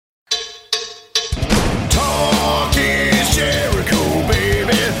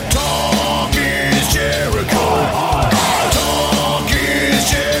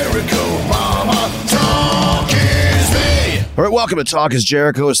All right, welcome to Talk is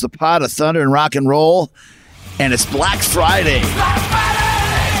Jericho. It's the pot of thunder and rock and roll, and it's Black Friday. Black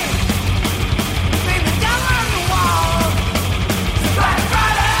Friday! Leave the devil on the wall! It's Black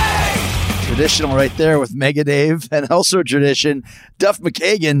Friday! Traditional right there with Mega Dave, and also tradition, Duff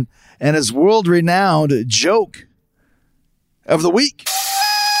McKagan and his world-renowned joke of the week.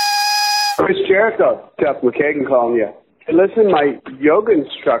 Chris Jericho, Duff McKagan calling you. Hey, listen, my yoga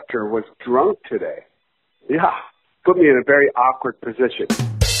instructor was drunk today. Yeah, put me in a very awkward position.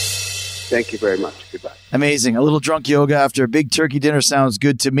 Thank you very much. Goodbye. Amazing. A little drunk yoga after a big turkey dinner sounds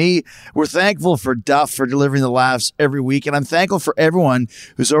good to me. We're thankful for Duff for delivering the laughs every week, and I'm thankful for everyone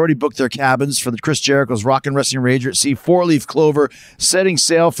who's already booked their cabins for the Chris Jericho's Rock and Wrestling Rager at Sea 4-Leaf Clover, setting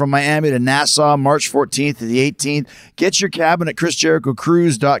sail from Miami to Nassau, March 14th to the 18th. Get your cabin at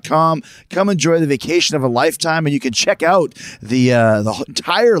chrisjerichocruise.com. Come enjoy the vacation of a lifetime, and you can check out the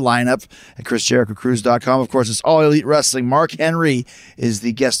entire lineup at chrisjerichocruise.com. Of course, it's All Elite Wrestling. Mark Henry is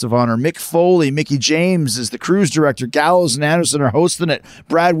the guest of honor. Mick Foley, Mickey James is the cruise director. Gallows and Anderson are hosting it.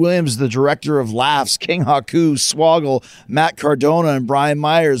 Brad Williams, the director of laughs. King Haku, Swoggle, Matt Cardona, and Brian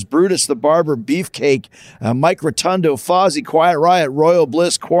Myers. Brutus the Barber, Beefcake, Mike Rotundo, Fozzy, Quiet Riot, Royal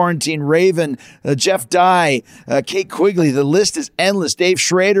Bliss, Quarantine, Raven, Jeff Dye, Kate Quigley. The list is endless. Dave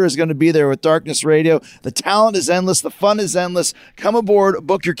Schrader is going to be there with Darkness Radio. The talent is endless. The fun is endless. Come aboard,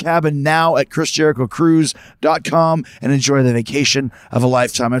 book your cabin now at chrisjerichocruise.com and enjoy the vacation of a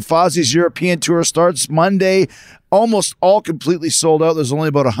lifetime. And Fozzy's European tour starts Monday. Almost all completely sold out. There's only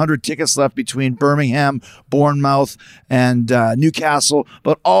about 100 tickets left between Birmingham, Bournemouth, and Newcastle.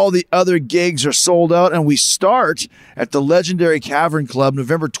 But all the other gigs are sold out. And we start at the legendary Cavern Club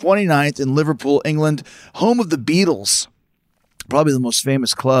November 29th in Liverpool, England, home of the Beatles. Probably the most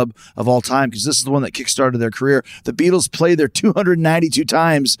famous club of all time, because this is the one that kickstarted their career. The Beatles played there 292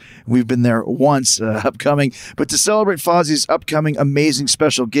 times. We've been there once upcoming. But to celebrate Fozzy's upcoming amazing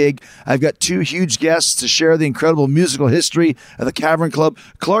special gig, I've got two huge guests to share the incredible musical history of the Cavern Club.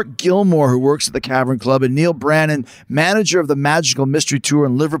 Clark Gilmour, who works at the Cavern Club, and Neil Brannon, manager of the Magical Mystery Tour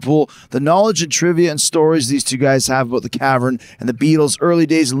in Liverpool. The knowledge and trivia and stories these two guys have about the Cavern and the Beatles' early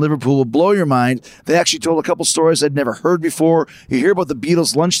days in Liverpool will blow your mind. They actually told a couple stories I'd never heard before. You hear about the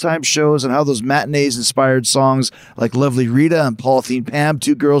Beatles' lunchtime shows and how those matinees inspired songs like Lovely Rita and Polythene Pam,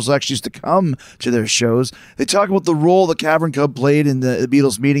 two girls who actually used to come to their shows. They talk about the role the Cavern Club played in the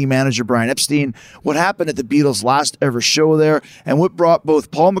Beatles meeting manager Brian Epstein, what happened at the Beatles' last ever show there, and what brought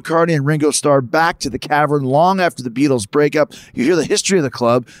both Paul McCartney and Ringo Starr back to the Cavern long after the Beatles' breakup. You hear the history of the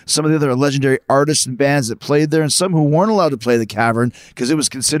club, some of the other legendary artists and bands that played there, and some who weren't allowed to play the Cavern because it was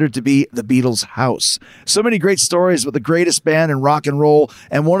considered to be the Beatles' house. So many great stories about the greatest band in rock and roll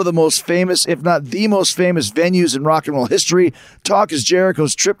and one of the most famous, if not the most famous venues in rock and roll history. Talk is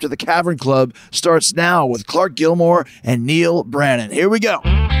Jericho's trip to the Cavern Club starts now with Clark Gilmour and Neil Brannon. Here we go.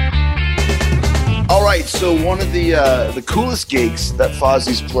 All right, so one of the coolest gigs that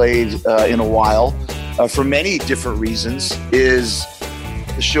Fozzy's played in a while, for many different reasons, is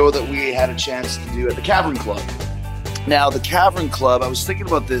the show that we had a chance to do at the Cavern Club. Now, the Cavern Club, I was thinking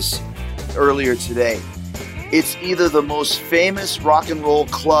about this earlier today. It's either the most famous rock and roll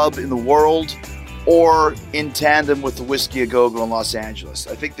club in the world or in tandem with the Whiskey A Go-Go in Los Angeles.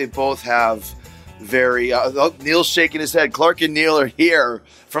 I think they both have very... Neil's shaking his head. Clark and Neil are here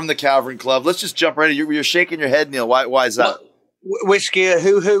from the Cavern Club. Let's just jump right in. You're shaking your head, Neil. Why is that? Whiskey A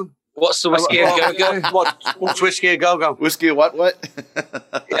who? What's the Whiskey A Go-Go? What's Whiskey A Go-Go? Whiskey A what?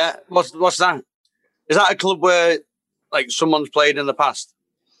 Yeah, what's that? Is that a club where like someone's played in the past?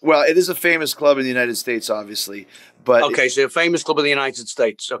 Well, it is a famous club in the United States, obviously. But okay, so a famous club in the United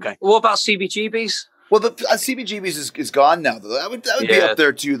States. Okay. What about CBGB's? Well, the CBGB's is gone now, though. That would be up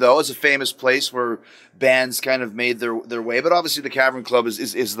there, too, though, as a famous place where bands kind of made their way. But obviously the Cavern Club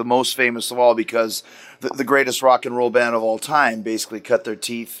is the most famous of all because the greatest rock and roll band of all time basically cut their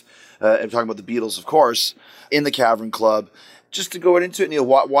teeth, I'm talking about the Beatles, of course, in the Cavern Club. Just to go into it, Neil,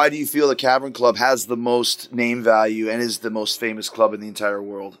 why do you feel the Cavern Club has the most name value and is the most famous club in the entire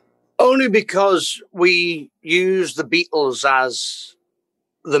world? Only because we use the Beatles as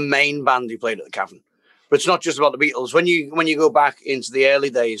the main band who played at the Cavern. But it's not just about the Beatles. When you go back into the early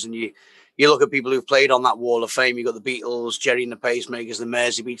days and you look at people who've played on that Wall of Fame, you've got the Beatles, Jerry and the Pacemakers, the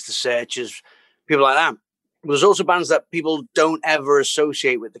Mersey Beats, the Searchers, people like that. But there's also bands that people don't ever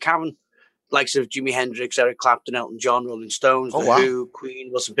associate with the Cavern. Likes of Jimi Hendrix, Eric Clapton, Elton John, Rolling Stones, The Who,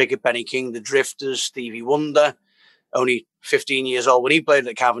 Queen, Wilson Pickett, Benny King, The Drifters, Stevie Wonder, only 15 years old when he played at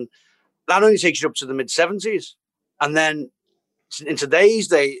the Cavern. That only takes you up to the mid-70s. And then in today's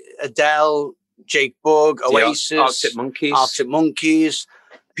day, Adele, Jake Bugg, Oasis, Arctic Monkeys,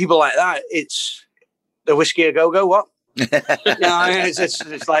 people like that. It's the Whiskey A Go-Go, what?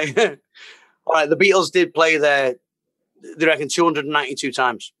 It's like, all right, the Beatles did play there, they reckon, 292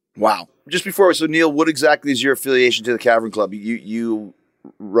 times. Wow. Just before, so Neil, what exactly is your affiliation to the Cavern Club? You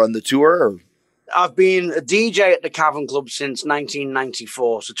run the tour? Or? I've been a DJ at the Cavern Club since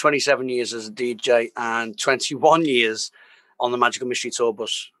 1994, so 27 years as a DJ and 21 years on the Magical Mystery Tour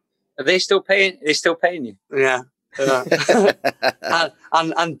bus. Are they still paying? They still paying you? Yeah.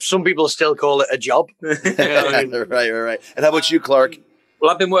 and some people still call it a job. You know what I mean? Right. And how about you, Clark? Well,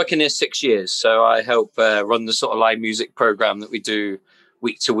 I've been working here 6 years, so I help run the sort of live music program that we do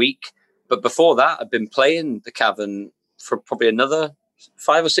week to week. But before that, I've been playing the Cavern for probably another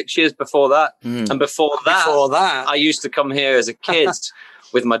 5 or 6 years before that. And before that, I used to come here as a kid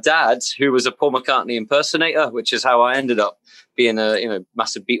with my dad, who was a Paul McCartney impersonator, which is how I ended up being a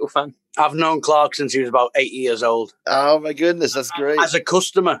massive Beatle fan. I've known Clark since he was about 8 years old. Oh my goodness, that's great. As a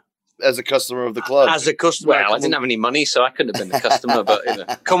customer of the club. As a customer. Well, I didn't have any money, so I couldn't have been the customer,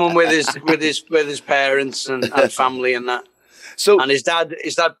 but coming with his parents and family and that. So, and his dad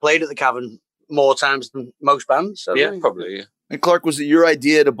played at the Cavern more times than most bands. Yeah, probably. Yeah. And Clark, was it your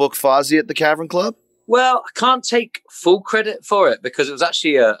idea to book Fozzy at the Cavern Club? Well, I can't take full credit for it because it was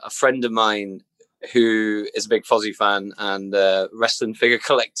actually a friend of mine who is a big Fozzy fan and wrestling figure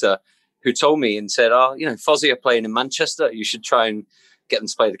collector who told me and said, Fozzy are playing in Manchester. You should try and get them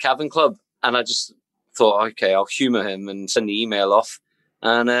to play the Cavern Club. And I just thought, okay, I'll humour him and send the email off.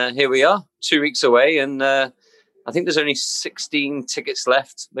 And here we are, 2 weeks away. And I think there's only 16 tickets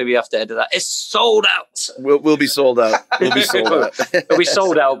left. Maybe you have to edit that. It's sold out. We'll be sold out. We'll be sold out. It'll be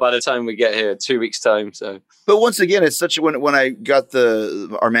sold out by the time we get here, 2 weeks' time. So, but once again, it's such when I got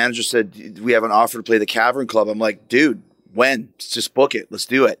our manager said we have an offer to play the Cavern Club. I'm like, dude, when? Just book it. Let's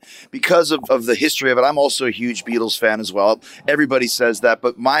do it. Because of the history of it, I'm also a huge Beatles fan as well. Everybody says that,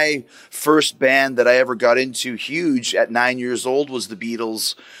 but my first band that I ever got into huge at 9 years old was the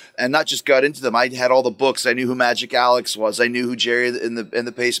Beatles. And not just got into them. I had all the books. I knew who Magic Alex was. I knew who Jerry and the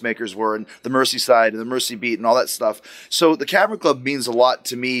Pacemakers were, and the Mercy Side and the Mercy Beat and all that stuff. So the Cavern Club means a lot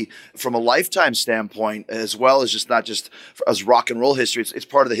to me from a lifetime standpoint, as well as not just as rock and roll history. It's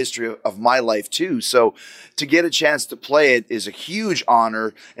part of the history of my life too. So to get a chance to play it is a huge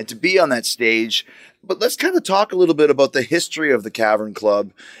honor, and to be on that stage. But let's kind of talk a little bit about the history of the Cavern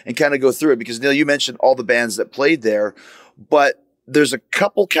Club and kind of go through it, because Neil, you mentioned all the bands that played there, but there's a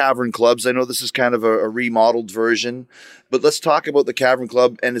couple Cavern Clubs. I know this is kind of a remodeled version, but let's talk about the Cavern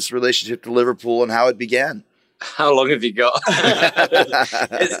Club and its relationship to Liverpool and how it began. How long have you got?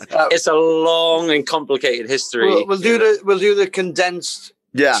 it's a long and complicated history. We'll do the condensed,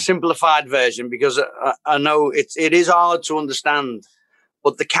 simplified version, because I know it is hard to understand,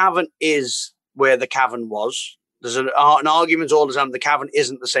 but the Cavern is where the Cavern was. There's an argument all the time. The Cavern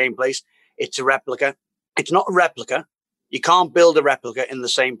isn't the same place. It's a replica. It's not a replica. You can't build a replica in the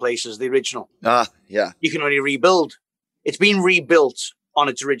same place as the original. Yeah. You can only rebuild. It's been rebuilt on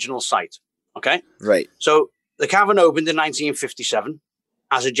its original site. Okay? Right. So the Cavern opened in 1957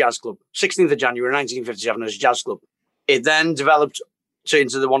 as a jazz club. 16th of January 1957 as a jazz club. It then developed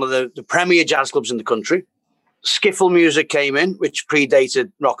into one of the premier jazz clubs in the country. Skiffle music came in, which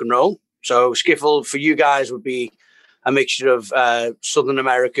predated rock and roll. So skiffle for you guys would be a mixture of Southern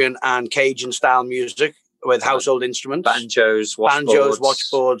American and Cajun style music with household instruments. Banjos,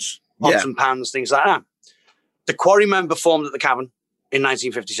 watchboards, pots and pans, things like that. The Quarrymen performed at the Cavern in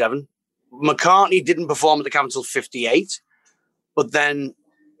 1957. McCartney didn't perform at the Cavern until 58, but then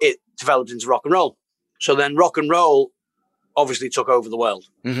it developed into rock and roll. So then rock and roll obviously took over the world.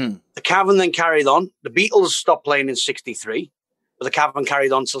 Mm-hmm. The Cavern then carried on. The Beatles stopped playing in 63, but the Cavern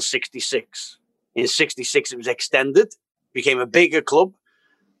carried on till 66. In 66, it was extended, became a bigger club.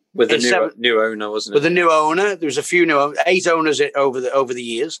 With a new owner, wasn't it? With a new owner. There was a few 8 owners over the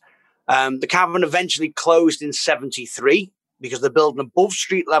years. The Cavern eventually closed in 73 because the building above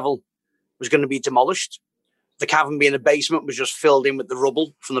street level was going to be demolished. The Cavern being a basement was just filled in with the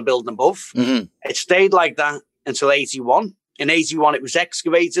rubble from the building above. Mm-hmm. It stayed like that until 81. In 81, it was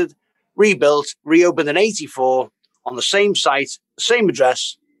excavated, rebuilt, reopened in 84 on the same site, same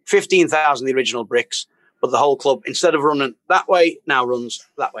address, 15,000 the original bricks. But the whole club, instead of running that way, now runs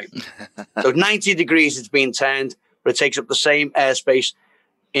that way. So 90 degrees it's been turned, but it takes up the same airspace.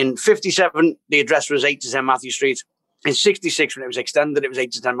 In 57, the address was 8 to 10 Matthew Street. In 66, when it was extended, it was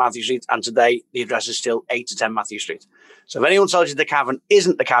 8 to 10 Matthew Street. And today, the address is still 8 to 10 Matthew Street. So if anyone tells you the Cavern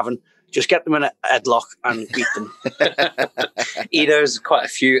isn't the Cavern, Just get them in a headlock and beat them. He knows quite a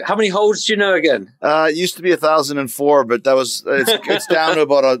few. How many holds do you know again? It used to be 1,004, but it's down to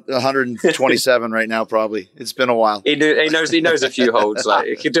about 127 right now. Probably it's been a while. He knows a few holds. Like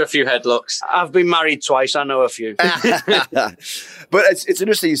he could do a few headlocks. I've been married twice. I know a few. But it's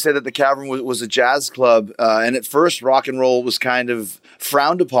interesting you said that the Cavern was a jazz club, and at first rock and roll was kind of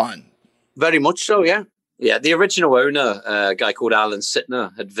frowned upon. Very much so, yeah. Yeah, the original owner, a guy called Alan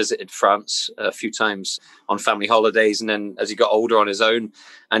Sittner, had visited France a few times on family holidays, and then as he got older on his own,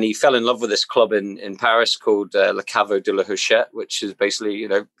 and he fell in love with this club in Paris called Le Caveau de la Huchette, which is basically,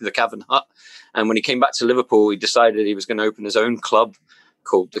 the Cavern Hut. And when he came back to Liverpool, he decided he was going to open his own club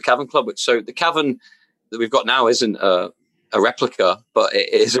called the Cavern Club. So the Cavern that we've got now isn't a replica, but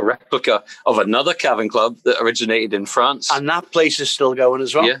it is a replica of another Cavern Club that originated in France. And that place is still going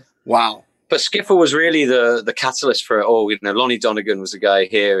as well. Yeah. Wow. But skiffle was really the catalyst for it all. Lonnie Donegan was the guy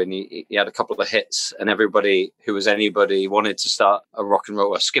here, and he had a couple of hits, and everybody who was anybody wanted to start a rock and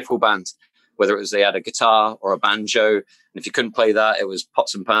roll, a skiffle band, whether it was they had a guitar or a banjo. And if you couldn't play that, it was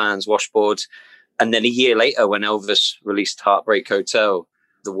pots and pans, washboards. And then a year later, when Elvis released Heartbreak Hotel,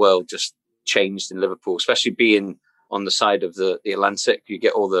 the world just changed in Liverpool, especially being on the side of the Atlantic. You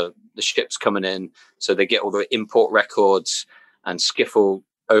get all the ships coming in, so they get all the import records, and skiffle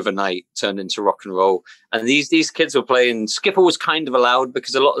overnight turned into rock and roll. And these kids were playing. Skiffle was kind of allowed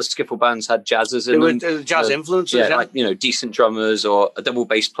because a lot of the skiffle bands had jazzers in them. There were jazz influences, yeah. Like, decent drummers or a double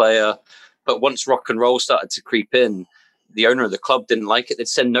bass player. But once rock and roll started to creep in, the owner of the club didn't like it. They'd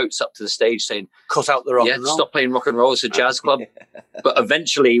send notes up to the stage saying, cut out the rock and roll. Stop playing rock and roll. It's a jazz club. But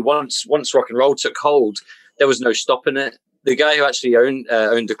eventually, once rock and roll took hold, there was no stopping it. The guy who actually owned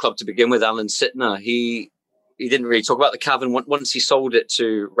the club to begin with, Alan Sittner, he didn't really talk about the Cavern. Once he sold it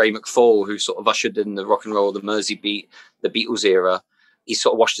to Ray McFall, who sort of ushered in the rock and roll, the Mersey beat, the Beatles era, he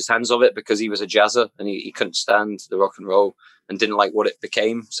sort of washed his hands of it because he was a jazzer and he couldn't stand the rock and roll and didn't like what it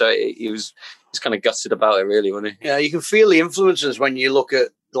became. So he was kind of gutted about it, really, wasn't he? Yeah, you can feel the influences when you look at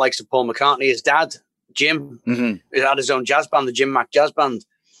the likes of Paul McCartney. His dad, Jim, he had his own jazz band, the Jim Mac Jazz Band.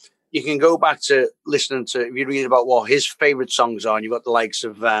 You can go back to listening to, if you read about what his favourite songs are, and you've got the likes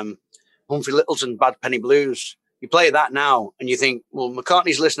of Humphrey Lyttelton, Bad Penny Blues. You play that now and you think, well,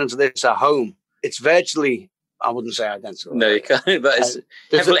 McCartney's listening to this at home. It's virtually, I wouldn't say identical. No, you can't, but it's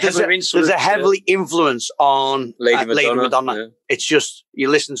there's a heavily influence on Lady Madonna. Yeah. It's just, you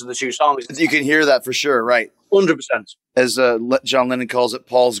listen to the two songs. You can hear that for sure, right? 100%. As John Lennon calls it,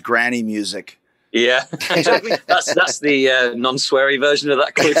 Paul's granny music. Yeah, exactly. That's the non-sweary version of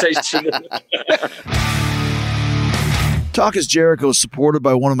that quotation. Talk is Jericho is supported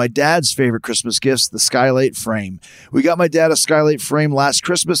by one of my dad's favorite Christmas gifts, the Skylight Frame. We got my dad a Skylight Frame last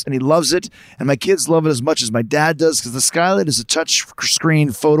Christmas, and he loves it, and my kids love it as much as my dad does because the Skylight is a touch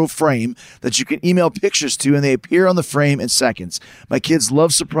screen photo frame that you can email pictures to, and they appear on the frame in seconds. My kids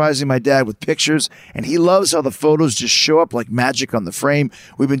love surprising my dad with pictures, and he loves how the photos just show up like magic on the frame.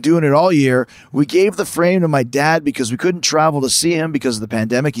 We've been doing it all year. We gave the frame to my dad because we couldn't travel to see him because of the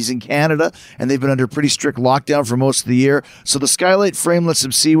pandemic. He's in Canada, and they've been under pretty strict lockdown for most of the year. So the Skylight Frame lets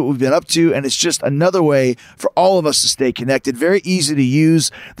him see what we've been up to, and it's just another way for all of us to stay connected. Very easy to use.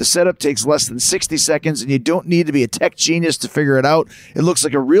 The setup takes less than 60 seconds, and you don't need to be a tech genius to figure it out. It looks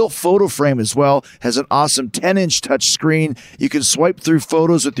like a real photo frame as well. Has an awesome 10-inch touch screen. You can swipe through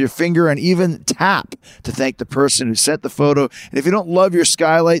photos with your finger and even tap to thank the person who sent the photo. And if you don't love your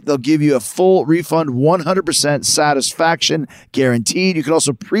Skylight, they'll give you a full refund, 100% satisfaction guaranteed. You can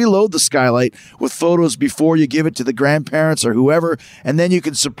also preload the Skylight with photos before you give it to the grandparents or whoever, and then you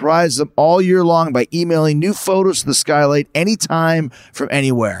can surprise them all year long by emailing new photos to the Skylight anytime from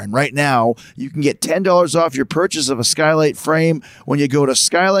anywhere. And right now, you can get $10 off your purchase of a Skylight Frame when you go to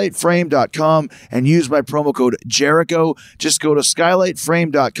skylightframe.com and use my promo code Jericho. Just go to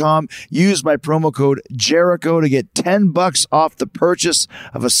skylightframe.com, use my promo code Jericho to get $10 off the purchase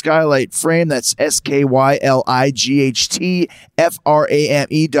of a Skylight Frame. That's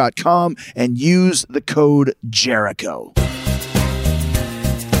SKYLIGHTFRAME.com and use the code Jericho.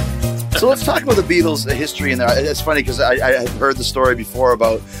 So let's talk about the Beatles, the history in there. It's funny because I had heard the story before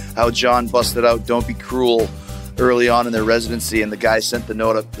about how John busted out "Don't Be Cruel" early on in their residency, and the guy sent the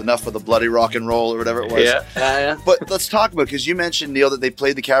note up, "Enough of the bloody rock and roll," or whatever it was. Yeah. But let's talk about, because you mentioned, Neil, that they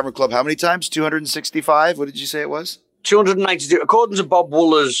played the Cavern Club how many times? 265? What did you say it was? 292. According to Bob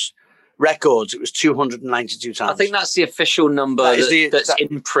Wooler's records, it was 292 times. I think that's the official number that's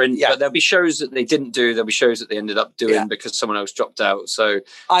in print. Yeah. But there'll be shows that they didn't do. There'll be shows that they ended up doing because someone else dropped out. So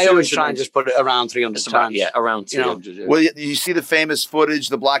I always try and just put it around 300 times. Yeah, around 300. You know? Yeah. Well, you see the famous footage,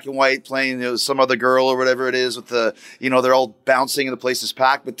 the black and white playing some other girl or whatever it is with the, they're all bouncing and the place is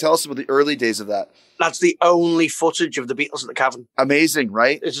packed. But tell us about the early days of that. That's the only footage of the Beatles at the Cavern. Amazing,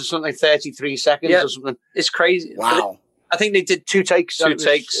 right? It's just something like 33 seconds or something. It's crazy. Wow. I think they did two takes. It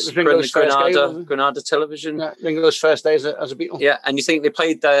was Granada Television. Yeah, Ringo's first day as a Beatle. Yeah, and you think they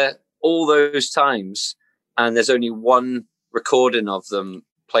played there all those times, and there's only one recording of them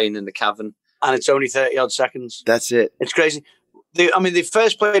playing in the Cavern. And it's only 30-odd seconds. That's it. It's crazy. They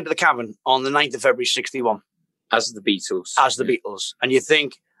first played at the Cavern on the 9th of February, 61. As the Beatles. Beatles. And you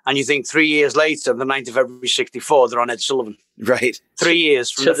think 3 years later, the 9th of February, 64, they're on Ed Sullivan. Right. 3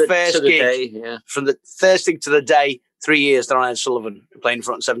 years from the first gig. Day, From the first gig to the day, 3 years they're on Ed Sullivan, playing in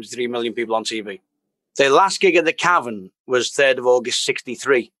front of 73 million people on TV. Their last gig at the Cavern was 3rd of August,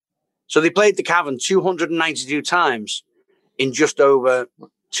 63. So they played the Cavern 292 times in just over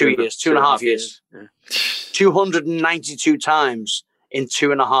 2 years, 2.5 years. Yeah. 292 times in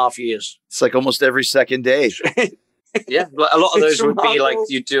 2.5 years. It's like almost every second day. Yeah, a lot of those would be like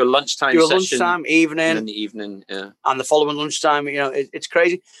you do a lunchtime session. Lunchtime, evening. And in the evening, And the following lunchtime, it's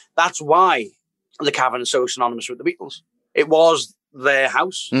crazy. That's why the Cavern is so synonymous with the Beatles. It was their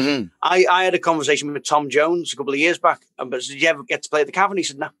house. Mm-hmm. I had a conversation with Tom Jones a couple of years back. But did you ever get to play at the Cavern? He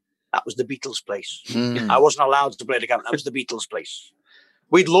said, no, that was the Beatles' place. I wasn't allowed to play at the Cavern. That was the Beatles' place.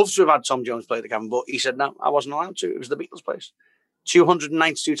 We'd love to have had Tom Jones play at the Cavern, but he said, no, I wasn't allowed to. It was the Beatles' place.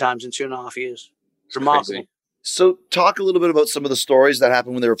 292 times in 2.5 years. It's remarkable. Crazy. So talk a little bit about some of the stories that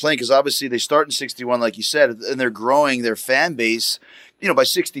happened when they were playing, because obviously they start in 61, like you said, and they're growing their fan base. By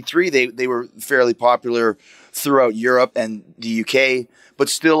 63, they were fairly popular throughout Europe and the UK, but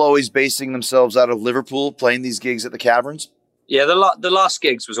still always basing themselves out of Liverpool, playing these gigs at the Caverns. Yeah, the last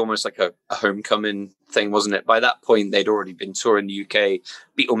gigs was almost like a homecoming thing, wasn't it? By that point, they'd already been touring the UK.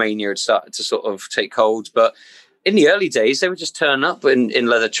 Beatlemania had started to sort of take hold. But in the early days, they would just turn up in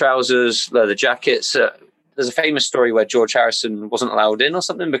leather trousers, leather jackets. There's a famous story where George Harrison wasn't allowed in or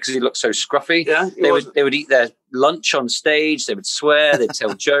something because he looked so scruffy. Yeah, they would eat their lunch on stage. They would swear. They'd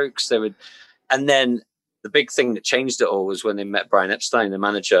tell jokes. And then the big thing that changed it all was when they met Brian Epstein, the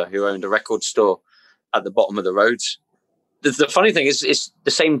manager who owned a record store at the bottom of the road. The funny thing is, it's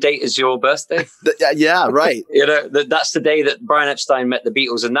the same date as your birthday. Yeah, right. That's the day that Brian Epstein met the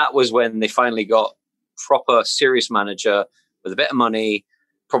Beatles, and that was when they finally got proper, serious manager with a bit of money,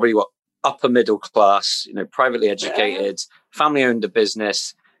 probably upper middle class, privately educated, family owned a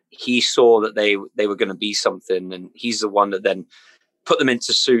business. He saw that they were going to be something, and he's the one that then put them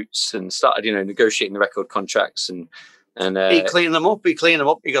into suits and started, negotiating the record contracts and he cleaned them up.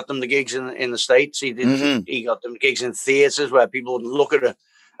 He got them the gigs in the States. He did. Mm-hmm. He got them gigs in theatres where people would look at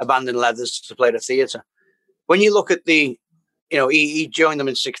a band in leathers to play at a theatre. When you look at he joined them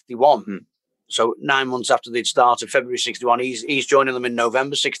in 61. Mm. So 9 months after they'd started, February 61, he's joining them in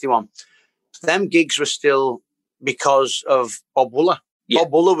November 61. Them gigs were still because of Bob Wooler. Yeah.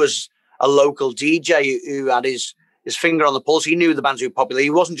 Bob Wooler was a local DJ who had his finger on the pulse. He knew the bands who were popular. He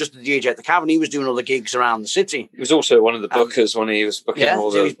wasn't just a DJ at the Cavern. He was doing other gigs around the city. He was also one of the bookers when he was booking all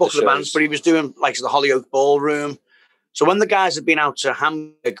the he was booking the shows. bands, but he was doing like the Hollyoak Ballroom. So when the guys had been out to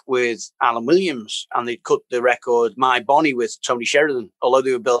Hamburg with Alan Williams and they'd cut the record My Bonnie with Tony Sheridan, although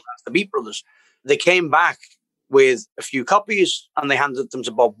they were billed as the Beat Brothers, they came back with a few copies and they handed them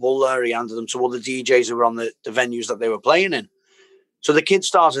to Bob Wooler. He handed them to all the DJs who were on the venues that they were playing in. So the kids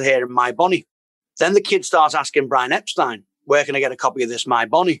started hearing My Bonnie. Then the kid starts asking Brian Epstein, where can I get a copy of this My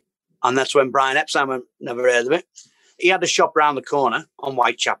Bonnie? And that's when Brian Epstein went, never heard of it. He had a shop round the corner on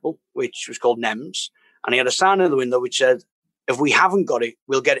Whitechapel, which was called Nems. And he had a sign in the window which said, if we haven't got it,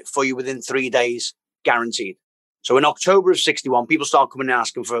 we'll get it for you within 3 days, guaranteed. So in October of 61, people started coming and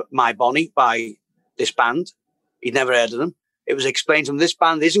asking for My Bonnie by this band. He'd never heard of them. It was explained to him, this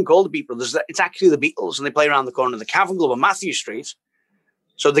band isn't called the Beat Brothers. It's actually the Beatles, and they play around the corner of the Cavern Club on Matthew Street.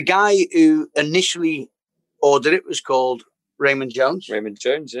 So the guy who initially ordered it was called Raymond Jones. Raymond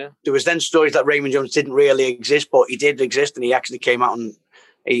Jones, yeah. There was then stories that Raymond Jones didn't really exist, but he did exist, and he actually came out and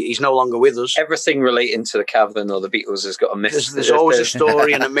he's no longer with us. Everything relating to the Cavern or the Beatles has got a myth. There's always a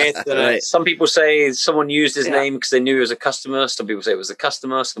story and a myth. And some people say someone used his name because they knew he was a customer. Some people say it was a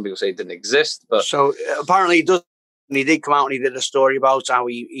customer. Some people say it didn't exist. But so apparently he does. And he did come out and he did a story about how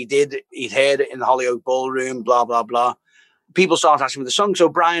he'd heard it in the Hollyoak Ballroom, blah, blah, blah. People started asking for the song. So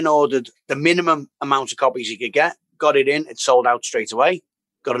Brian ordered the minimum amount of copies he could get, got it in, it sold out straight away.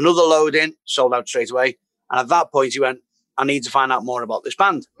 Got another load in, sold out straight away. And at that point, he went, I need to find out more about this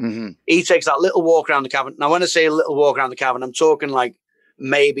band. Mm-hmm. He takes that little walk around the cavern. Now, when I say a little walk around the cavern, I'm talking like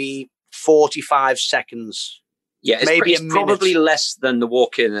maybe 45 seconds. Yeah, maybe it's probably less than the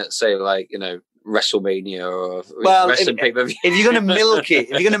walk in at, say, like, WrestleMania or wrestling pay-per-view. If you're going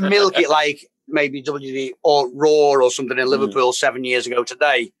to milk it like maybe WWE or Raw or something in Liverpool 7 years ago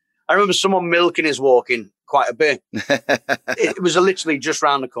today, I remember someone milking his walk-in quite a bit. It was literally just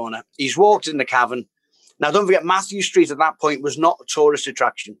round the corner. He's walked in the cavern. Now, don't forget, Matthew Street at that point was not a tourist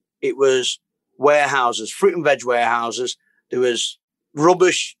attraction. It was warehouses, fruit and veg warehouses. There was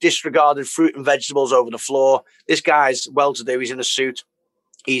rubbish, disregarded fruit and vegetables over the floor. This guy's well-to-do. He's in a suit.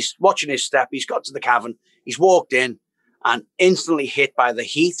 He's watching his step. He's got to the cavern. He's walked in and instantly hit by the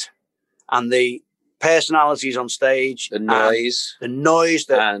heat and the personalities on stage. The noise.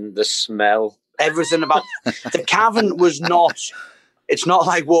 And the smell. Everything about the cavern was not, it's not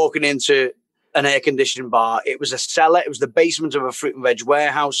like walking into an air conditioning bar. It was a cellar. It was the basement of a fruit and veg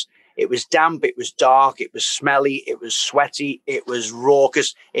warehouse. It was damp. It was dark. It was smelly. It was sweaty. It was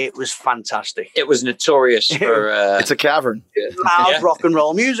raucous. It was fantastic. It was notorious for... it's a cavern. Loud rock and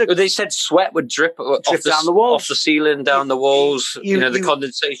roll music. They said sweat would drip down the walls. off the ceiling, down the walls, the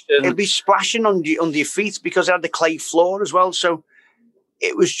condensation. It'd be splashing under your feet because it had the clay floor as well. So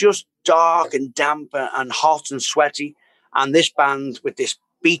it was just dark and damp and hot and sweaty. And this band with this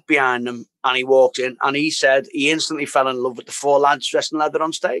beat behind them, and he walked in and he said he instantly fell in love with the four lads dressed in leather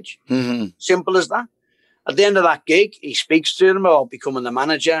on stage. Mm-hmm. Simple as that. At the end of that gig, he speaks to them about becoming the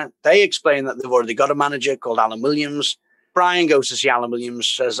manager. They explain that they've already got a manager called Alan Williams. Brian goes to see Alan Williams,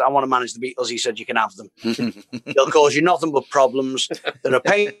 says, I want to manage the Beatles. He said, you can have them. They'll cause you nothing but problems. They're a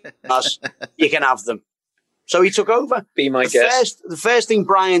pain in us. You can have them. So he took over. Be my guest. The first thing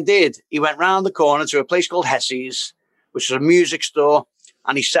Brian did, he went round the corner to a place called Hessie's, which was a music store,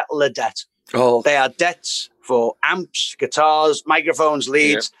 and he settled their debt. Oh. They had debts for amps, guitars, microphones,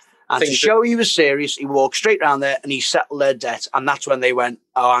 leads. Yeah. And to show he was serious, he walked straight round there and he settled their debt. And that's when they went,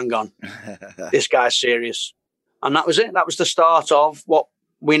 oh, hang on, this guy's serious. And that was it. That was the start of what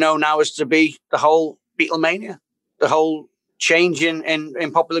we know now is to be the whole Beatlemania, the whole change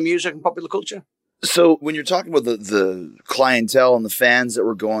in popular music and popular culture. So when you're talking about the clientele and the fans that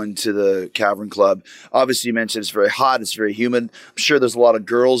were going to the Cavern Club, obviously you mentioned it's very hot, it's very humid. I'm sure there's a lot of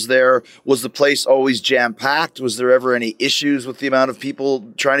girls there. Was the place always jam-packed? Was there ever any issues with the amount of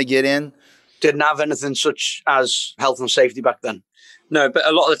people trying to get in? Didn't have anything such as health and safety back then. No, but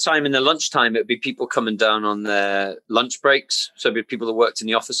a lot of the time in the lunchtime, it would be people coming down on their lunch breaks. So it'd be people that worked in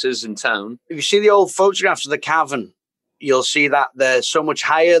the offices in town. If you see the old photographs of the Cavern, you'll see that they're so much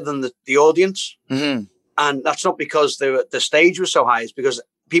higher than the audience. Mm-hmm. And that's not because the stage was so high. It's because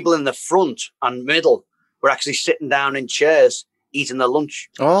people in the front and middle were actually sitting down in chairs eating their lunch.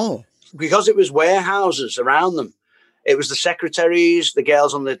 Oh. Because it was warehouses around them. It was the secretaries, the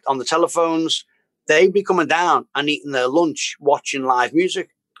girls on the telephones. They'd be coming down and eating their lunch, watching live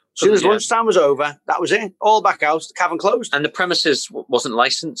music. As soon as lunchtime was over, that was it. All back out, the Cavern closed. And the premises wasn't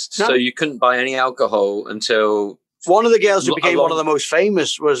licensed, no. So you couldn't buy any alcohol until... One of the girls who became one of the most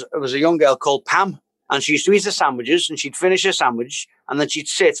famous was a young girl called Pam. And she used to eat her sandwiches and she'd finish her sandwich and then she'd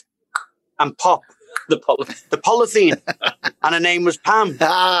sit and pop the polythene. And her name was Pam.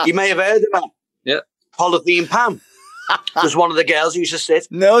 You may have heard of her. Yeah. Polythene Pam was one of the girls who used to sit.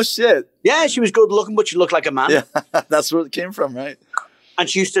 No shit. Yeah, she was good looking, but she looked like a man. Yeah, that's where it came from, right? And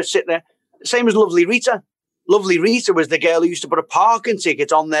she used to sit there. Same as Lovely Rita. Lovely Rita was the girl who used to put a parking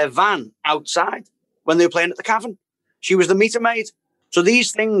ticket on their van outside when they were playing at the Cavern. She was the meter maid. So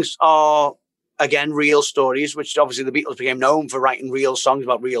these things are, again, real stories, which obviously the Beatles became known for writing real songs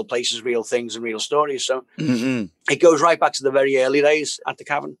about real places, real things, and real stories. So it goes right back to the very early days at the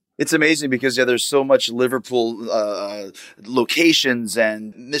Cavern. It's amazing because there's so much Liverpool locations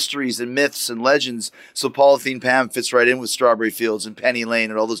and mysteries and myths and legends. So Polythene Pam fits right in with Strawberry Fields and Penny Lane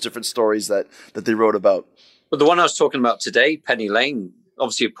and all those different stories that they wrote about. Well, the one I was talking about today, Penny Lane,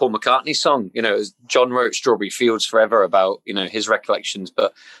 obviously a Paul McCartney song. John wrote Strawberry Fields forever about, his recollections.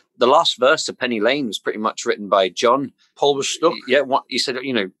 But the last verse of Penny Lane was pretty much written by John. Paul was stuck. Yeah, he said,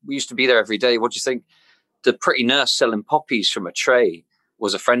 we used to be there every day. What do you think? The pretty nurse selling poppies from a tray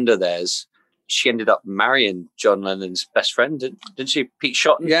was a friend of theirs. She ended up marrying John Lennon's best friend, didn't she? Pete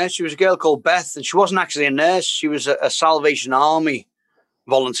Shotton? Yeah, she was a girl called Beth, and she wasn't actually a nurse. She was a Salvation Army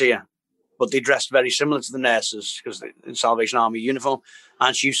volunteer. But they dressed very similar to the nurses because they're in Salvation Army uniform.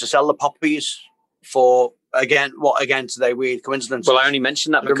 And she used to sell the poppies for, again today, weird coincidence. Well, I only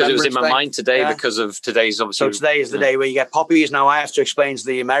mentioned that because it was in my mind today because of today's obviously. So today is the day where you get poppies. Now I have to explain to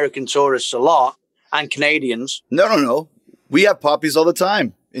the American tourists a lot and Canadians. No. We have poppies all the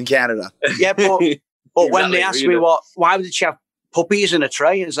time in Canada. Yeah, but But when they asked me why did she have puppies in a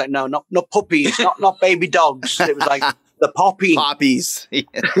tray? It's like, no, not puppies, not baby dogs. It was like the poppy. Poppies.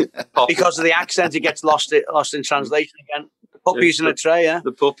 Because of the accent, it gets lost in translation again. The puppies in a tray, yeah.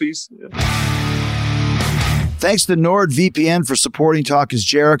 The puppies. Yeah. Thanks to NordVPN for supporting Talk is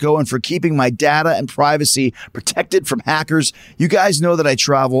Jericho and for keeping my data and privacy protected from hackers. You guys know that I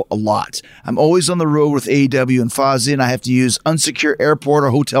travel a lot. I'm always on the road with AEW and Fozzy, and I have to use unsecure airport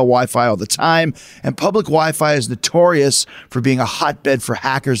or hotel Wi-Fi all the time. And public Wi-Fi is notorious for being a hotbed for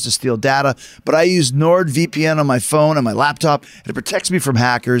hackers to steal data. But I use NordVPN on my phone and my laptop, and it protects me from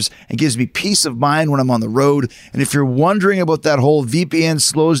hackers and gives me peace of mind when I'm on the road. And if you're wondering about that whole VPN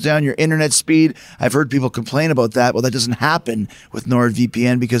slows down your internet speed, I've heard people complain about that. Well, that doesn't happen with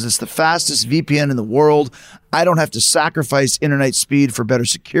NordVPN because it's the fastest VPN in the world. I don't have to sacrifice internet speed for better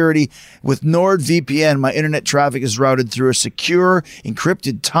security. With NordVPN, my internet traffic is routed through a secure,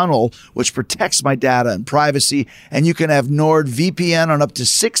 encrypted tunnel, which protects my data and privacy. And you can have NordVPN on up to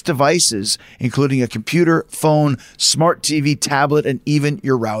 6 devices, including a computer, phone, smart TV, tablet, and even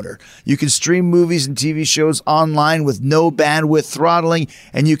your router. You can stream movies and TV shows online with no bandwidth throttling,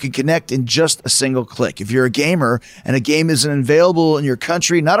 and you can connect in just a single click. If you're a gamer and a game isn't available in your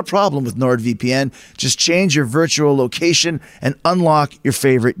country, not a problem with NordVPN. Just change your virtual location and unlock your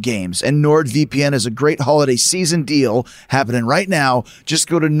favorite games. And NordVPN is a great holiday season deal happening right now. Just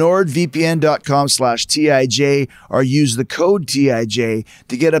go to nordvpn.com/TIJ or use the code TIJ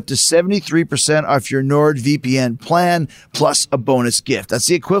to get up to 73% off your NordVPN plan plus a bonus gift. That's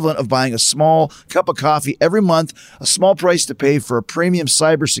the equivalent of buying a small cup of coffee every month, a small price to pay for a premium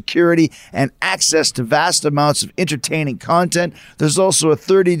cybersecurity and access to vast amounts of entertaining content. There's also a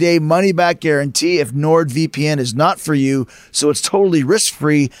 30-day money-back guarantee if NordVPN is not for you, so it's totally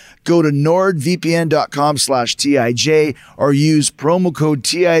risk-free. Go to nordvpn.com/TIJ or use promo code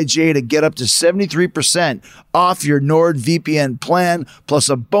TIJ to get up to 73% off your NordVPN plan plus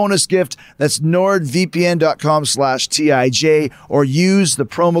a bonus gift. That's nordvpn.com/TIJ or use the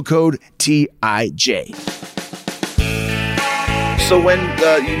promo code TIJ. So when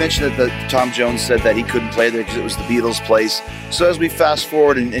you mentioned that Tom Jones said that he couldn't play there because it was the Beatles' place. So as we fast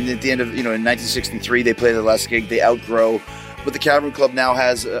forward, and at the end of, in 1963, they play their last gig, they outgrow. But the Cavern Club now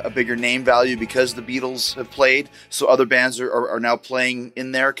has a bigger name value because the Beatles have played. So other bands are now playing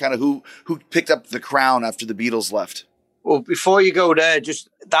in there. Kind of who picked up the crown after the Beatles left? Well, before you go there, just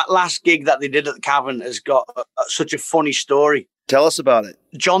that last gig that they did at the Cavern has got such a funny story. Tell us about it.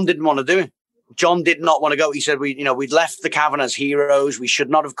 John didn't want to do it. John did not want to go. He said, we'd left the Cavern as heroes. We should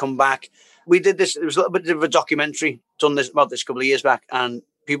not have come back. We did this. It was a little bit of a documentary done about this a couple of years back. And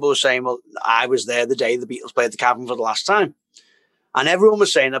people were saying, well, I was there the day the Beatles played the Cavern for the last time. And everyone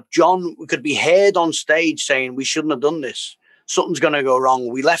was saying that John could be heard on stage saying, we shouldn't have done this. Something's going to go wrong.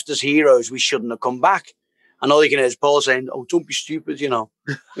 We left as heroes. We shouldn't have come back. And all you can hear is Paul saying, oh, don't be stupid,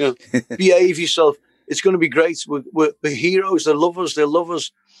 behave yourself. It's going to be great. We're heroes. They love us. They love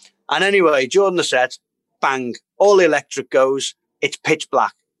us. And anyway, during the set, bang, all the electric goes. It's pitch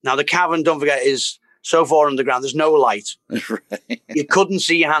black. Now, the Cavern, don't forget, is so far underground. There's no light. Right. You couldn't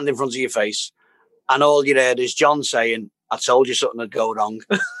see your hand in front of your face. And all you heard is John saying, I told you something would go wrong.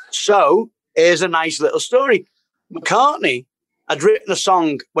 So here's a nice little story. McCartney had written a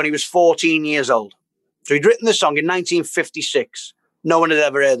song when he was 14 years old. So he'd written the song in 1956. No one had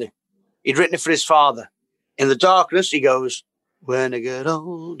ever heard it. He'd written it for his father. In the darkness, he goes, when I get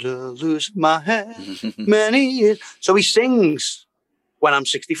older, lose my head, many years. So he sings when I'm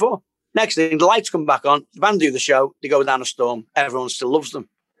 64. Next thing, the lights come back on, the band do the show, they go down a storm, everyone still loves them.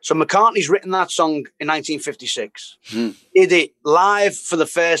 So McCartney's written that song in 1956. Did it live for the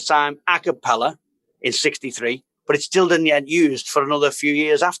first time, a cappella, in 63, but it still didn't get used for another few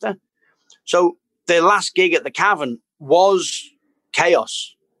years after. So their last gig at the Cavern was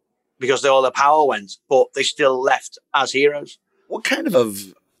chaos because all the power went, but they still left as heroes. What kind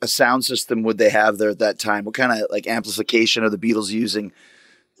of a sound system would they have there at that time? What kind of amplification are the Beatles using?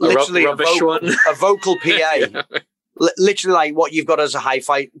 Literally a vocal PA. Literally like what you've got as a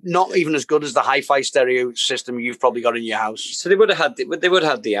hi-fi, not even as good as the hi-fi stereo system you've probably got in your house. So they would have had the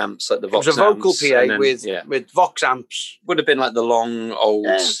amps, like the Vox amps. It was a vocal PA with Vox amps. Would have been like the long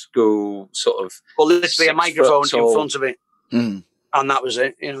old school sort of. Well, literally a microphone in front of it. And that was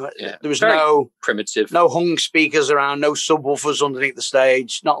it. There was very no primitive, no hung speakers around, no subwoofers underneath the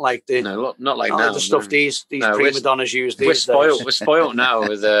stage. Not like the not like now. The stuff these prima donnas use these days. We're spoiled now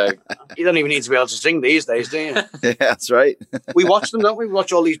with. You don't even need to be able to sing these days, do you? Yeah, that's right. We watch them, don't we? We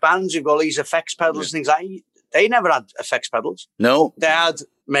watch all these bands. You've got all these effects pedals and things like that. They never had effects pedals. No, they had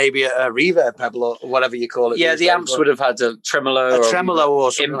maybe a reverb pedal or whatever you call it. Yeah, the amps would have had a tremolo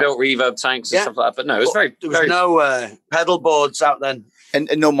or something inbuilt reverb tanks and stuff like that. But no, it was there was no pedal boards out then. And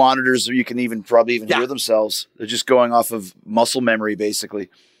no monitors, or you can probably hear themselves. They're just going off of muscle memory, basically.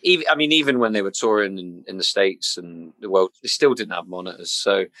 Even when they were touring in the States and the world, they still didn't have monitors.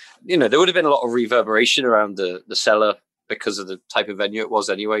 So, there would have been a lot of reverberation around the cellar because of the type of venue it was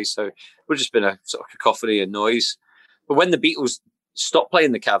anyway. So it would have just been a sort of cacophony and noise. But when the Beatles stopped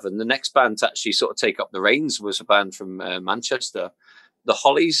playing the Cavern, the next band to actually sort of take up the reins was a band from Manchester, the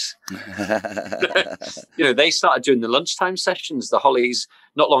Hollies. They started doing the lunchtime sessions. The Hollies,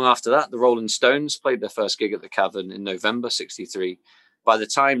 not long after that, the Rolling Stones played their first gig at the Cavern in November '63. By the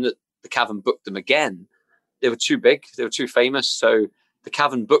time that the Cavern booked them again, they were too big, they were too famous. So the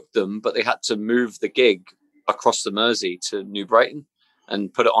Cavern booked them, but they had to move the gig across the Mersey to New Brighton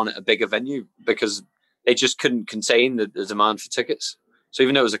and put it on at a bigger venue because they just couldn't contain the demand for tickets. So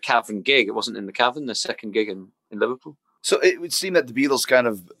even though it was a Cavern gig, it wasn't in the Cavern, the second gig in Liverpool. So it would seem that the Beatles kind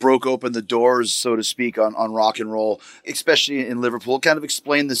of broke open the doors, so to speak, on rock and roll, especially in Liverpool, kind of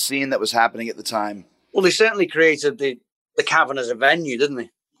explained the scene that was happening at the time. Well, they certainly created the Cavern as a venue, didn't they?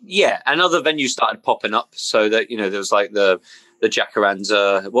 Yeah, and other venues started popping up so that, there was like the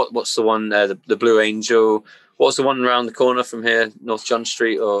Jacaranda, what's the one there, the Blue Angel, what's the one around the corner from here, North John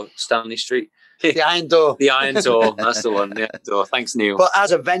Street or Stanley Street? The Iron Door. The Iron Door, that's the one, the Iron Door. Thanks, Neil. But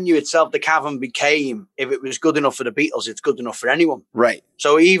as a venue itself, the Cavern became, if it was good enough for the Beatles, it's good enough for anyone. Right.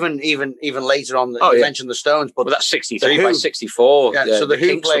 So even later on, you mentioned the Stones, but that's 63 by 64. Yeah, so the Who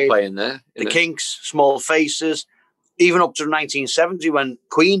Kinks were playing there. The Kinks, Small Faces, even up to 1970 when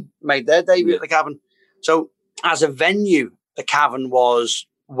Queen made their debut at the Cavern. So as a venue, the Cavern was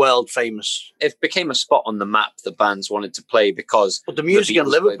world famous. It became a spot on the map that bands wanted to play because... But the music in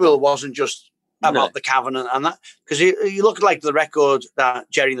Liverpool wasn't just about the Cavern and that. Because you look at like the record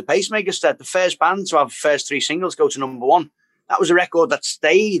that Jerry and the Pacemakers did, the first band to have the first 3 singles go to number 1. That was a record that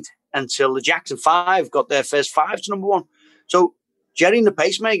stayed until the Jackson 5 got their first 5 to number 1. So Jerry and the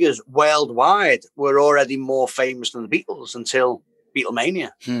Pacemakers worldwide were already more famous than the Beatles until Beatlemania.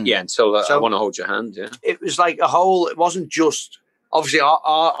 Yeah, until I Want to Hold Your Hand, yeah. It was like it wasn't just... Obviously,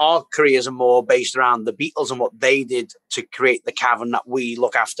 our careers are more based around the Beatles and what they did to create the Cavern that we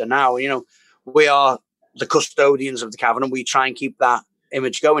look after now. We are the custodians of the Cavern and we try and keep that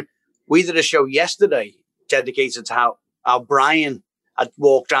image going. We did a show yesterday dedicated to how Brian had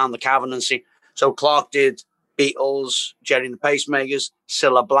walked around the Cavern and seen. So Clark did Beatles, Jerry and the Pacemakers,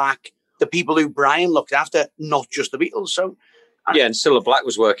 Cilla Black, the people who Brian looked after, not just the Beatles. So and Cilla Black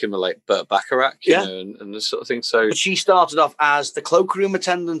was working with like Burt Bacharach, and this sort of thing. So, but she started off as the cloakroom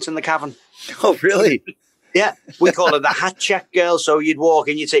attendant in the Cavern. Oh, really? Yeah, we call her the hat check girl. So you'd walk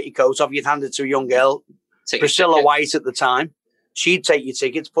in, you'd take your coat off, you'd hand it to a young girl, Priscilla White at the time. She'd take your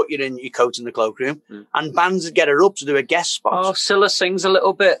tickets, put you in your coat in the cloakroom, and bands would get her up to do a guest spot. Oh, Cilla sings a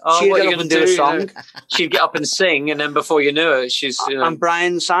little bit. Oh, she'd what get are you up going and to do a song. She'd get up and sing, and then before you knew it, she's... And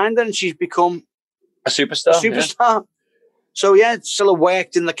Brian signed her, and she's become... A superstar. Yeah. So, Cilla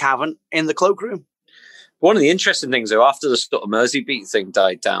worked in the Cavern in the cloakroom. One of the interesting things, though, after the sort of Mersey beat thing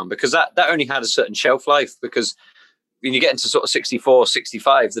died down, because that only had a certain shelf life, because when you get into sort of 64,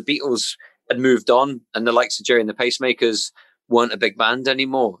 65, the Beatles had moved on, and the likes of Jerry and the Pacemakers weren't a big band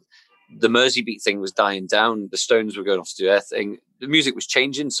anymore. The Mersey beat thing was dying down. The Stones were going off to do their thing. The music was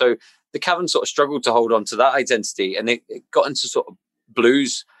changing. So the Cavern sort of struggled to hold on to that identity, and it got into sort of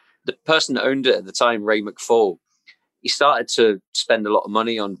blues. The person that owned it at the time, Ray McFall, he started to spend a lot of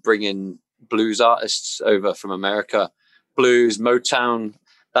money on bringing blues artists over from America, blues, Motown,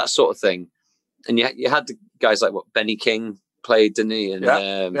 that sort of thing. And you had the guys like Benny King played, didn't he? And,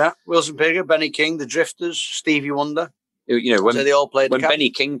 Wilson Pickett, Benny King, the Drifters, Stevie Wonder. When they all played. When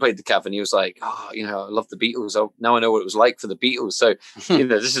Benny King played the Cavern, he was like, I love the Beatles. Now I know what it was like for the Beatles. So,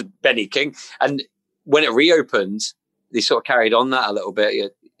 this is Benny King. And when it reopened, they sort of carried on that a little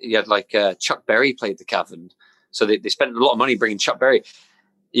bit. You had like Chuck Berry played the Cavern. So they spent a lot of money bringing Chuck Berry.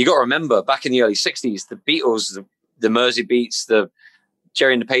 You got to remember, back in the early 60s, the Beatles, the Mersey Beats, the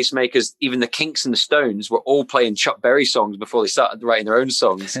Jerry and the Pacemakers, even the Kinks and the Stones were all playing Chuck Berry songs before they started writing their own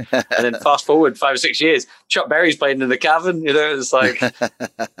songs. And then fast forward 5 or 6 years, Chuck Berry's playing in the Cavern. It's like,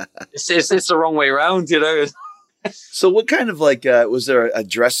 it's the wrong way around, So what kind of was there a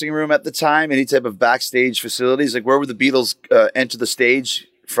dressing room at the time? Any type of backstage facilities? Like where would the Beatles enter the stage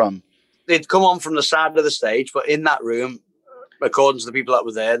from? They'd come on from the side of the stage, but in that room, according to the people that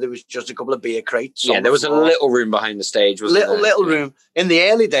were there was just a couple of beer crates. Yeah, there was a little room behind the stage. Little room. In the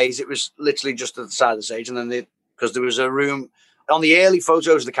early days, it was literally just at the side of the stage. And then because there was a room on the early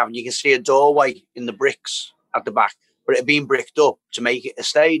photos of the Cavern, you can see a doorway in the bricks at the back. but it had been bricked up to make it a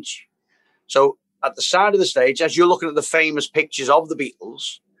stage. So at the side of the stage, as you're looking at the famous pictures of the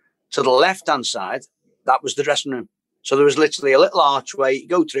Beatles, to the left-hand side, that was the dressing room. So there was literally a little archway you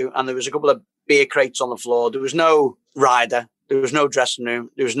go through, and there was a couple of beer crates on the floor. There was no rider. There was no dressing room.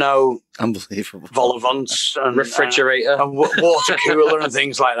 There was no Unbelievable vol-au-vents and refrigerator, and water cooler and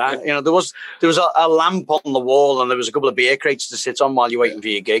things like that. You know, there was a lamp on the wall, and there was a couple of beer crates to sit on while you're waiting for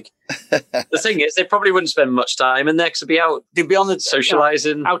your gig. The thing is, they probably wouldn't spend much time in there because they'd be out. They'd be on the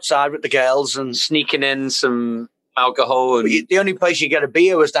socialising, outside with the girls and sneaking in some alcohol. And the only place you get a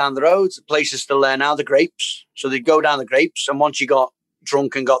beer was down the road. The place is still there now, the Grapes. So they'd go down the Grapes, and once you got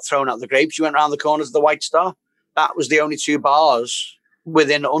drunk and got thrown out the Grapes, you went around the corner to the White Star. That was the only 2 bars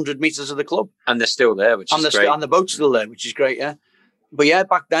within 100 metres of the club. And they're still there, which is great. And the boat's still there, which is great, yeah. But yeah,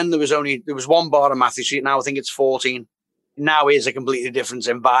 back then there was 1 bar on Matthew Street. Now I think it's 14. Now is a completely different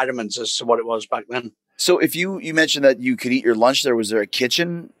environment as to what it was back then. So if you mentioned that you could eat your lunch there, was there a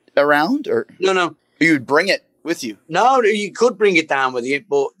kitchen around? Or No. You would bring it with you? No, you could bring it down with you,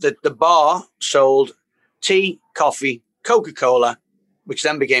 but the bar sold tea, coffee, Coca-Cola, which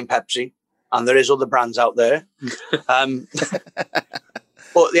then became Pepsi. And there is other brands out there. But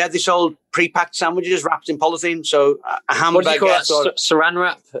they sold pre-packed sandwiches wrapped in polythene. So a hamburger. What do you call that? Saran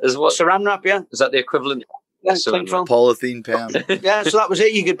wrap? Saran wrap, yeah. Is that the equivalent? Yeah, Polythene Pam. Yeah, so that was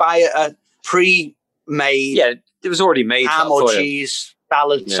it. You could buy a pre-made. Yeah, it was already made. Ham or cheese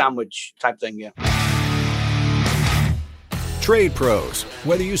salad sandwich type thing, yeah. Trade pros.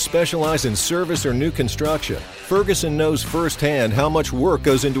 Whether you specialize in service or new construction, Ferguson knows firsthand how much work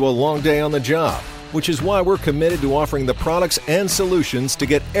goes into a long day on the job, which is why we're committed to offering the products and solutions to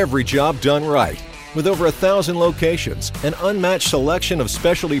get every job done right. With over 1,000 locations, an unmatched selection of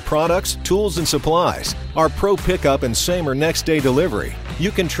specialty products, tools, and supplies, our pro pickup and same or next day delivery,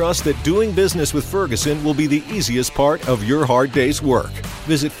 you can trust that doing business with Ferguson will be the easiest part of your hard day's work.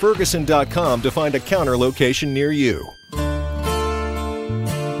 Visit Ferguson.com to find a counter location near you.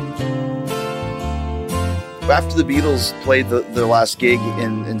 After the Beatles played their last gig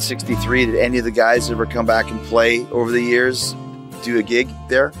in 63, did any of the guys ever come back and play over the years, do a gig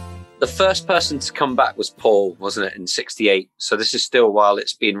there? The first person to come back was Paul, wasn't it, in 68? So this is still while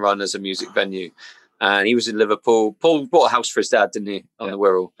it's being run as a music venue. And he was in Liverpool. Paul bought a house for his dad, didn't he, on the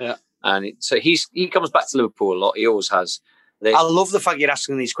Wirral? Yeah. And so he comes back to Liverpool a lot. He always has. I love the fact you're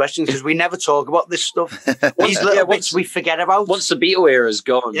asking these questions because we never talk about this stuff. These little bits we forget about. Once the Beatle era is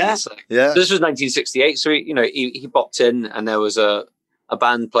gone. Yeah. So this was 1968. So, he popped in and there was a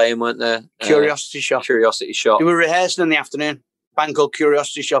band playing, weren't there? Curiosity Shop. They were rehearsing in the afternoon. A band called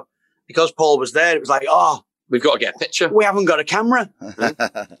Curiosity Shop. Because Paul was there, it was like, we've got to get a picture. We haven't got a camera.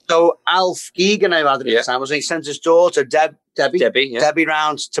 So Alf Geegan, I had at the time, he sent his daughter, Debbie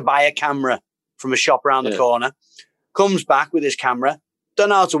round to buy a camera from a shop around the corner. Comes back with his camera, don't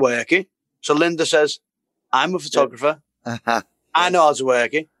know how to work it. So Linda says, I'm a photographer. I know how to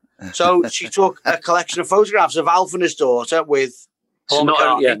work it. So she took a collection of photographs of Alf and his daughter with Paul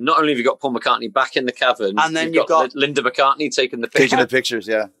McCartney. Not only have you got Paul McCartney back in the cavern, and then you've got Linda McCartney taking the pictures.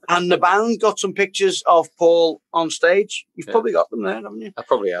 Yeah. And the band got some pictures of Paul on stage. You've probably got them there, haven't you? I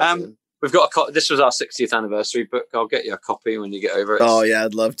probably have. We've got this was our 60th anniversary book. I'll get you a copy when you get over it. Oh, yeah,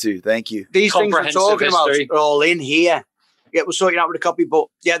 I'd love to. Thank you. These things we're talking about are all in here. Yeah, we're sorting out with a copy, but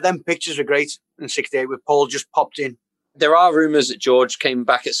yeah, them pictures are great in 68 with Paul just popped in. There are rumours that George came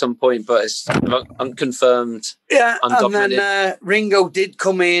back at some point, but it's unconfirmed. Yeah, undocumented. And then Ringo did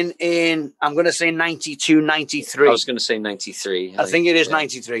come in, I'm going to say 92, 93. I was going to say 93. I think it is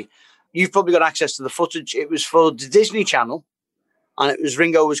 93. You've probably got access to the footage. It was for the Disney Channel. And it was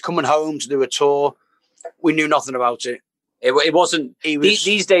Ringo was coming home to do a tour. We knew nothing about it. It wasn't.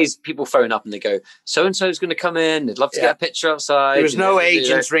 These days, people phone up and they go, so-and-so is going to come in. They'd love to get a picture outside. There was no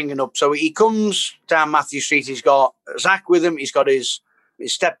agents ringing up. So he comes down Matthew Street. He's got Zach with him. He's got his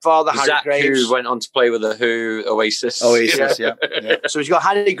stepfather, Harry Graves. Who went on to play with the Who, Oasis. Yeah. So he's got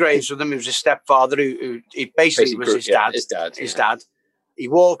Harry Graves with him. He was his stepfather who basically was his dad. His dad. He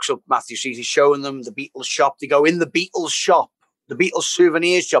walks up Matthew Street. He's showing them the Beatles shop. They go in the Beatles shop. The Beatles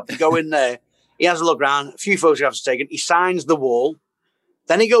souvenir shop. They go in there. He has a look around. A few photographs taken. He signs the wall.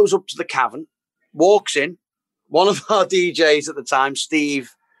 Then he goes up to the cavern, walks in. One of our DJs at the time,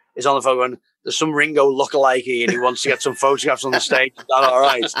 Steve, is on the phone going, there's some Ringo lookalike here and he wants to get some photographs on the stage. Is that all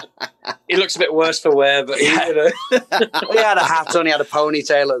right? He looks a bit worse for wear, but he had a hat on. He had a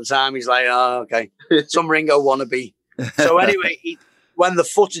ponytail at the time. He's like, oh, okay. Some Ringo wannabe. So anyway, when the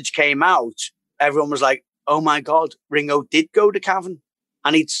footage came out, everyone was like, oh my God, Ringo did go to Cavern.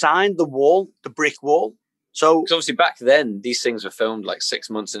 And he'd signed the wall, the brick wall. So 'Cause obviously back then, these things were filmed like 6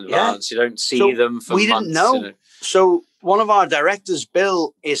 months in advance. You don't see So them for we months. didn't know. You know. So one of our directors,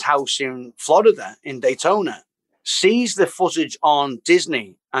 Bill, his house in Florida, in Daytona, sees the footage on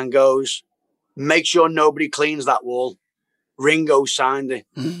Disney and goes, make sure nobody cleans that wall. Ringo signed it.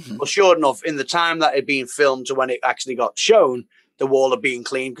 Well, sure enough, in the time that it had been filmed to when it actually got shown, the wall had been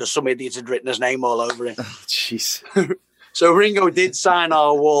cleaned because some idiot had written his name all over it. Oh, jeez. So Ringo did sign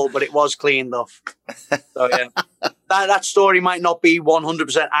our wall, but it was cleaned off. So yeah, that story might not be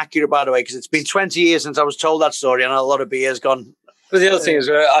 100% accurate, by the way, because it's been 20 years since I was told that story, and a lot of beer's gone. But the other thing is,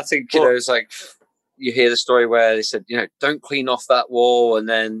 I think, it's like you hear the story where they said, don't clean off that wall, and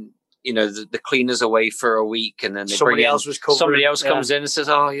then, the cleaner's away for a week, and then Somebody else was covering. Somebody else comes in and says,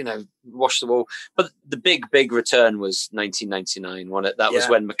 wash the wall. But the big return was 1999, wasn't it? That was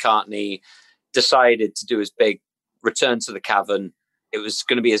when McCartney decided to do his big return to the Cavern. It was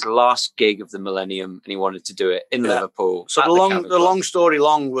going to be his last gig of the millennium, and he wanted to do it in Liverpool. So the long story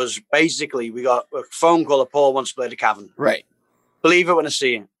long was basically we got a phone call that Paul wants to play the Cavern. Right. Believe it when I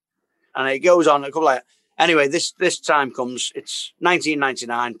see it. And it goes on a couple of... Anyway, this time comes, it's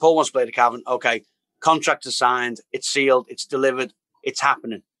 1999. Paul wants to play the Cavern. Okay, contract is signed. It's sealed. It's delivered. It's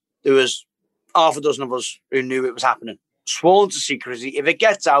happening. There was half a dozen of us who knew it was happening. Sworn to secrecy. If it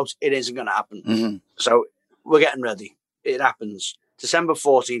gets out, it isn't going to happen. Mm-hmm. So we're getting ready. It happens. December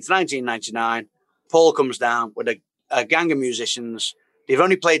 14th, 1999. Paul comes down with a gang of musicians. They've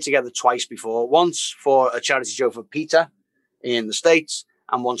only played together twice before. Once for a charity show for Peter in the States,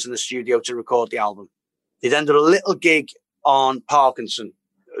 and once in the studio to record the album. They then did a little gig on Parkinson,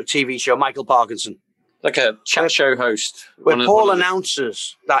 a TV show, Michael Parkinson. Like a chat show host. Where Paul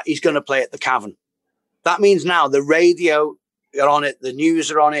announces that he's going to play at the Cavern. That means now the radio are on it, the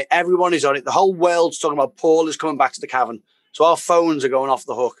news are on it, everyone is on it. The whole world's talking about Paul is coming back to the Cavern. So our phones are going off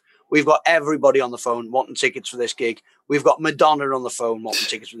the hook. We've got everybody on the phone wanting tickets for this gig. We've got Madonna on the phone wanting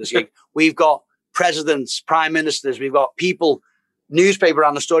tickets for this gig. We've got presidents, prime ministers. We've got people, newspaper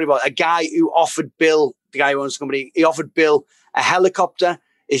on the story about a guy who offered Bill, the guy who owns the company, he offered Bill a helicopter,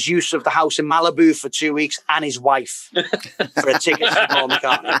 his use of the house in Malibu for 2 weeks, and his wife for a ticket to Paul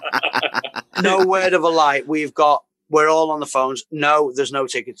McCartney. No word of a lie. We're all on the phones. No, there's no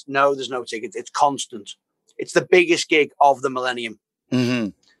tickets. No, there's no tickets. It's constant. It's the biggest gig of the millennium. Mm-hmm.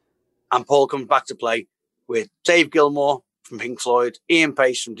 And Paul comes back to play with Dave Gilmour from Pink Floyd, Ian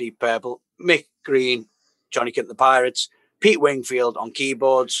Pace from Deep Purple, Mick Green, Johnny Kidd and the Pirates, Pete Wingfield on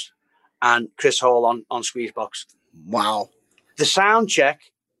keyboards, and Chris Hall on Squeezebox. Wow. The sound check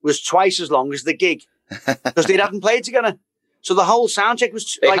was twice as long as the gig because they hadn't played together. So the whole sound check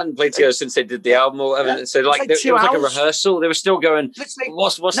was... They hadn't played together since they did the album or whatever. Yeah. So it was like a rehearsal. They were still going,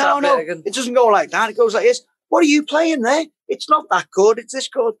 what's that bit again? It doesn't go like that. It goes like this. What are you playing there? It's not that good. It's this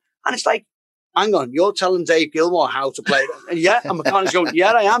good. And it's like, hang on, you're telling Dave Gilmour how to play it. And and McCartney's going,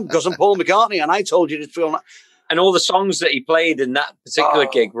 yeah, I am, because I'm Paul McCartney, and I told you to feel that. And all the songs that he played in that particular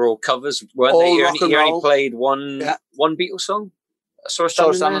gig were all covers, weren't they? He only played one Beatles song. I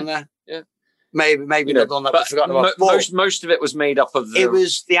saw standing there. Yeah. Maybe not on that, but forgotten about. Most of it was made up of It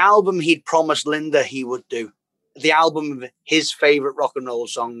was the album he'd promised Linda he would do. The album of his favourite rock and roll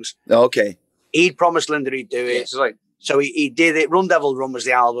songs. Okay. He'd promised Linda he'd do it. Yeah. So he did it. Run Devil Run was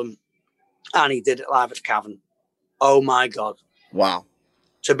the album. And he did it live at the Cavern. Oh my God. Wow.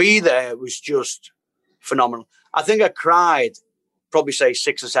 To be there was just phenomenal. I think I cried probably say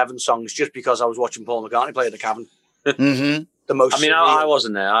 6 or 7 songs just because I was watching Paul McCartney play at the Cavern. Mm-hmm. The most. I mean, I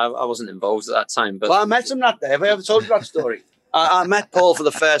wasn't there. I wasn't involved at that time. But I met him that day. Have I ever told you that story? I met Paul for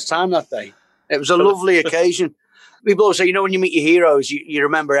the first time that day. It was a lovely occasion. People always say, when you meet your heroes, you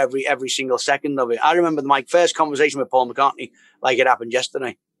remember every single second of it. I remember my first conversation with Paul McCartney like it happened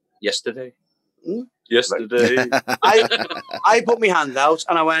yesterday. Yesterday? Hmm? Yesterday. I put my hand out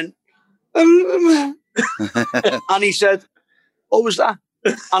and I went, and he said, what was that?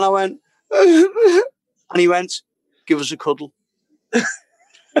 And I went, and he went, give us a cuddle.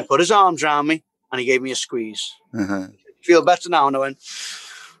 He put his arms around me and he gave me a squeeze. Uh-huh. Feel better now? And I went,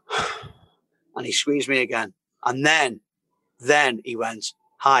 and he squeezed me again. And then he went,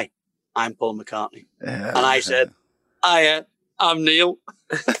 hi, I'm Paul McCartney. And I said, hiya, I'm Neil.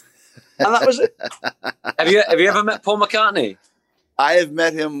 And that was it. Have you ever met Paul McCartney? I have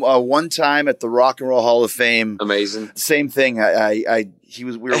met him one time at the Rock and Roll Hall of Fame. Amazing. Same thing.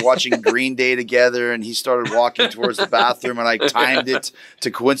 We were watching Green Day together, and he started walking towards the bathroom, and I timed it to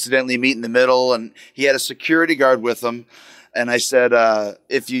coincidentally meet in the middle. And he had a security guard with him, and I said,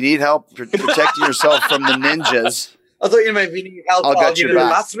 "If you need help protecting yourself from the ninjas, I thought you meant if you need help, I'll I'll get give your you the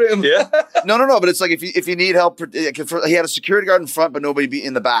back. bathroom. Yeah. No, but it's like if you need help, he had a security guard in front, but nobody be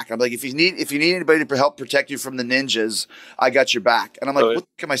in the back. I'm like, if you need anybody to help protect you from the ninjas, I got your back. And I'm like, what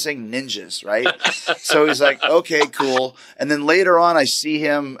am I saying, ninjas, right? So he's like, okay, cool. And then later on, I see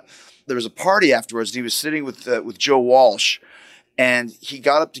him. There was a party afterwards, and he was sitting with Joe Walsh. And he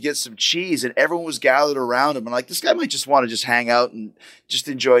got up to get some cheese, and everyone was gathered around him. And like, this guy might just want to just hang out and just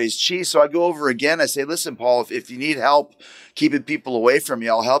enjoy his cheese. So I go over again. I say, listen, Paul, if you need help keeping people away from you,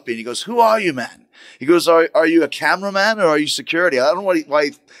 I'll help you. And he goes, who are you, man? He goes, are you a cameraman or are you security? I don't know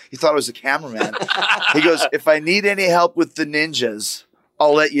why he thought I was a cameraman. He goes, if I need any help with the ninjas,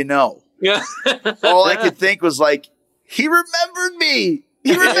 I'll let you know. Yeah. All I could think was like, he remembered me.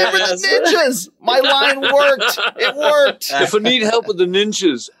 He remembered the ninjas. My line worked. It worked. If I need help with the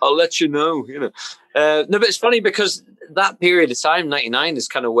ninjas, I'll let you know. No, but it's funny because that period of time, 99, is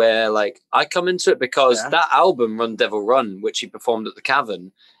kind of where like I come into it because that album, Run Devil Run, which he performed at the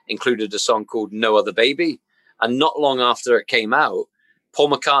Cavern, included a song called No Other Baby. And not long after it came out, Paul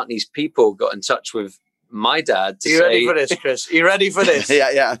McCartney's people got in touch with my dad to say... You ready for this, Chris? You ready for this?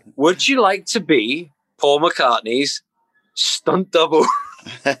 Yeah. Would you like to be Paul McCartney's stunt double?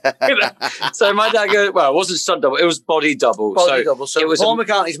 So my dad goes, well, it wasn't stunt double, it was body double. So it was Paul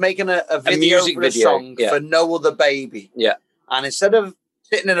McCartney's making a video music for a video, song for No Other Baby. Yeah. And instead of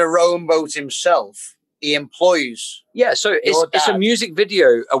sitting in a rowing boat himself, he employs... Yeah, so it's a music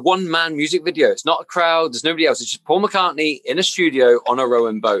video, a one-man music video. It's not a crowd, there's nobody else. It's just Paul McCartney in a studio on a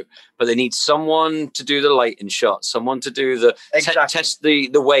rowing boat. But they need someone to do the lighting shot, someone to do the test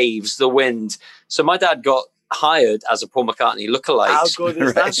the waves, the wind. So my dad got hired as a Paul McCartney lookalike. How good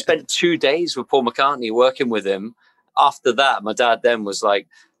is that? I spent 2 days with Paul McCartney working with him. After that, my dad then was like,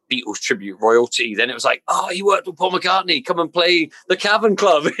 Beatles tribute royalty. Then it was like, oh, you worked with Paul McCartney, come and play the Cavern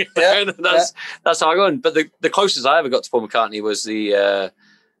Club. That's how I got in. But the closest I ever got to Paul McCartney was the... well,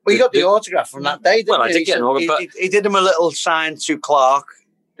 you got the autograph from that day, didn't you? I did get an autograph. He did him a little sign to Clark.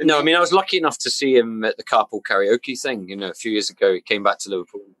 No, I mean, I was lucky enough to see him at the Carpool Karaoke thing, a few years ago. He came back to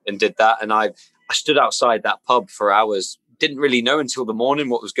Liverpool and did that. And I stood outside that pub for hours. Didn't really know until the morning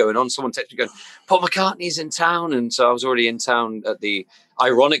what was going on. Someone texted me going, Paul McCartney's in town. And so I was already in town at the,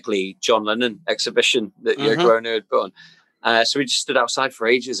 ironically, John Lennon exhibition that Groner had put on. So we just stood outside for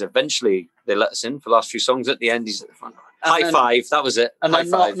ages. Eventually, they let us in for the last few songs. At the end, he's at the front. High five. That was it. And then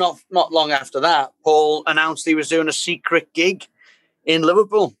not long after that, Paul announced he was doing a secret gig in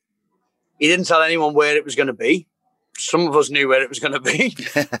Liverpool. He didn't tell anyone where it was going to be. Some of us knew where it was going to be.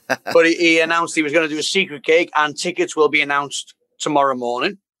 But he announced he was going to do a secret gig and tickets will be announced tomorrow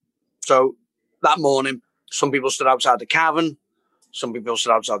morning. So that morning, some people stood outside the Cavern. Some people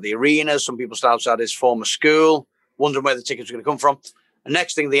stood outside the arena. Some people stood outside his former school, wondering where the tickets were going to come from. The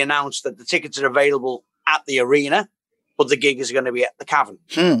next thing, they announced that the tickets are available at the arena, but the gig is going to be at the Cavern.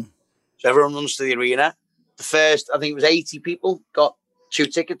 So everyone runs to the arena. The first, I think it was 80 people, got 2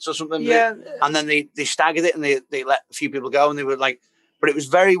 tickets or something. Yeah. And then they staggered it and they let a few people go and they were like, but it was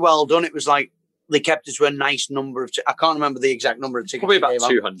very well done. It was like they kept it to a nice number of, I can't remember the exact number of tickets. Probably about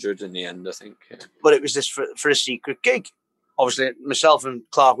 200 in the end, I think. Yeah. But it was this for a secret gig. Obviously, myself and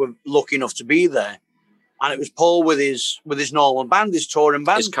Clark were lucky enough to be there. And it was Paul with his normal band, his touring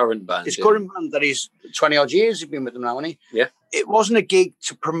band. His current band. His current band that he's 20 odd years he's been with them now, hasn't he? Yeah. It wasn't a gig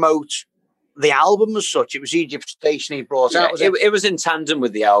to promote the album as such. It was Egypt Station he brought out. It was in tandem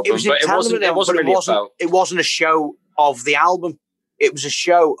with the album, It wasn't a show of the album. It was a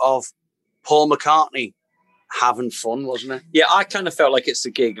show of Paul McCartney having fun, wasn't it? Yeah, I kind of felt like it's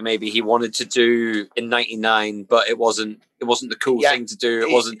a gig maybe he wanted to do in 99, but it wasn't the cool thing to do.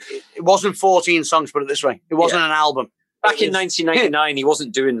 It wasn't 14 songs, put it this way. It wasn't an album. Back in 1999, he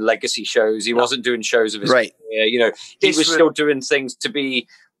wasn't doing legacy shows. He wasn't doing shows of his career. He was still doing things to be...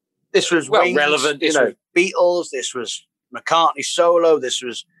 This was relevant. This was Beatles. This was McCartney solo. This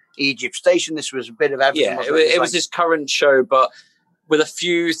was Egypt Station. This was a bit of everything. Yeah, it was his current show, but with a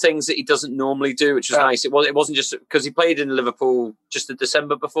few things that he doesn't normally do, which was nice. It wasn't just because he played in Liverpool just in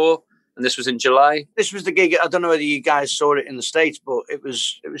December before, and this was in July. This was the gig. I don't know whether you guys saw it in the States, but it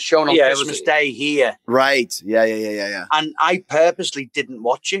was shown on Christmas Day here. Right. Yeah. And I purposely didn't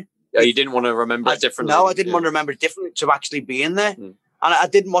watch it. You didn't want to remember it differently? No, I didn't want to remember it differently to actually be in there. And I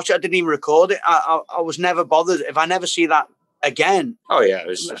didn't watch it. I didn't even record it. I was never bothered. If I never see that again. Oh, yeah. It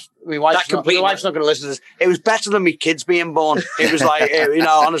was just, my wife's not going to listen to this. It was better than me kids being born. It was like,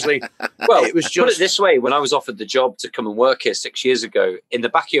 honestly. Well, it was just... put it this way. When I was offered the job to come and work here 6 years ago, in the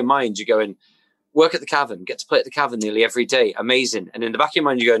back of your mind, you're going, work at the Cavern, get to play at the Cavern nearly every day. Amazing. And in the back of your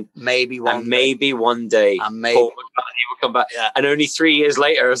mind, you're going, maybe one day, and maybe. Paul he will come back. Yeah. And only 3 years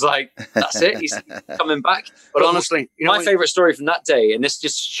later, I was like, that's it. He's coming back. But honestly, my favorite story from that day, and this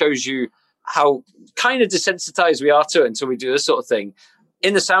just shows you how kind of desensitized we are to it until we do this sort of thing.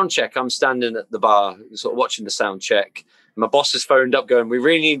 In the sound check, I'm standing at the bar, sort of watching the sound check. My boss has phoned up going, we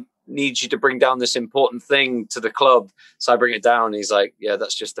really need you to bring down this important thing to the club. So I bring it down. He's like, yeah,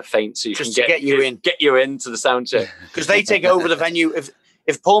 that's just a feint. So you Just can to get you in. Get you into the sound check. Because they take over the venue.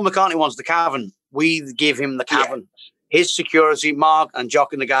 If Paul McCartney wants the Cavern, we give him the Cavern. Yeah. His security, Mark and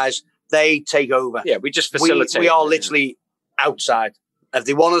Jock and the guys, they take over. Yeah, we just facilitate. We are literally outside. If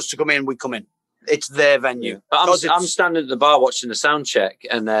they want us to come in, we come in. It's their venue. Yeah. But I'm standing at the bar watching the sound check,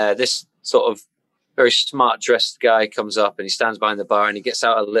 and this sort of very smart dressed guy comes up and he stands behind the bar and he gets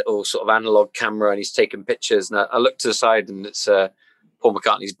out a little sort of analog camera and he's taking pictures. And I look to the side and it's Paul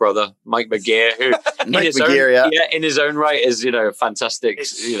McCartney's brother, Mike McGear, who in his own right is, a fantastic,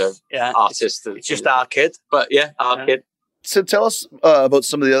 artist. It's just our kid. But our kid. So tell us about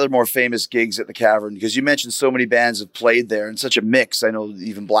some of the other more famous gigs at the Cavern, because you mentioned so many bands have played there and such a mix. I know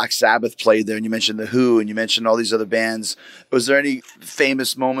even Black Sabbath played there, and you mentioned The Who, and you mentioned all these other bands. Was there any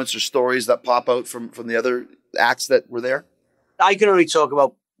famous moments or stories that pop out from the other acts that were there? I can only talk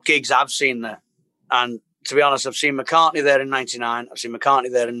about gigs I've seen there. And to be honest, I've seen McCartney there in 99. I've seen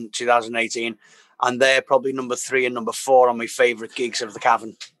McCartney there in 2018. And they're probably number 3 and number 4 on my favourite gigs of the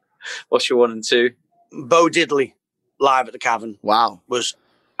Cavern. What's your 1 and 2? Bo Diddley. Live at the Cavern. Wow. Was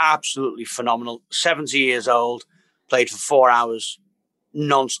absolutely phenomenal. 70 years old, played for 4 hours,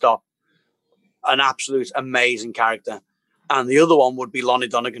 non-stop. An absolute amazing character. And the other one would be Lonnie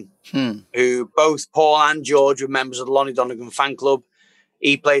Donegan, who both Paul and George were members of the Lonnie Donegan fan club.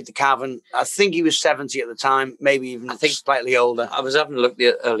 He played the Cavern. I think he was 70 at the time, maybe even slightly older. I was having a look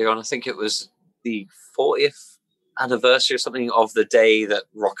earlier on. I think it was the 40th anniversary or something of the day that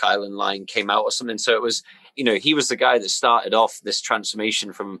Rock Island Line came out or something. So it was, he was the guy that started off this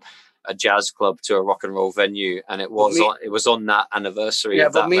transformation from a jazz club to a rock and roll venue, and it was on that anniversary. Yeah,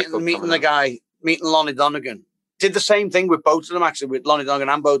 of that but meeting Lonnie Donegan, did the same thing with both of them actually, with Lonnie Donegan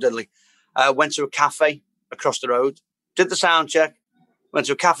and Bo Diddley. Went to a cafe across the road, did the sound check, went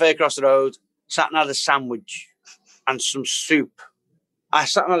to a cafe across the road, sat and had a sandwich and some soup. I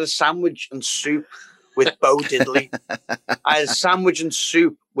sat and had a sandwich and soup with Bo Diddley. I had a sandwich and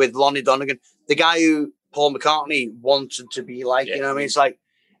soup with Lonnie Donegan, the guy who Paul McCartney wanted to be like, you know what I mean? It's like,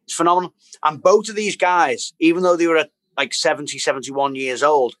 it's phenomenal. And both of these guys, even though they were at like 70, 71 years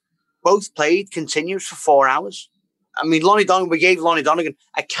old, both played continuous for 4 hours. I mean, Lonnie Donegan, we gave Lonnie Donegan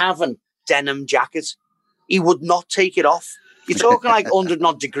a Cavern denim jacket. He would not take it off. You're talking like 100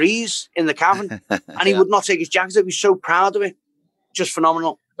 odd degrees in the Cavern, and he would not take his jacket off. He was so proud of it. Just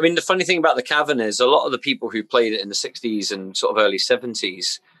phenomenal. I mean, the funny thing about the Cavern is a lot of the people who played it in the 60s and sort of early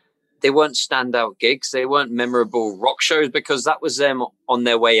 70s, they weren't standout gigs. They weren't memorable rock shows because that was them on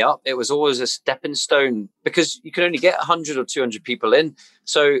their way up. It was always a stepping stone because you can only get 100 or 200 people in.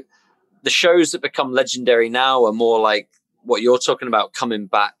 So the shows that become legendary now are more like what you're talking about, coming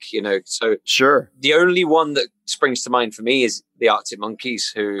back, So sure. The only one that springs to mind for me is the Arctic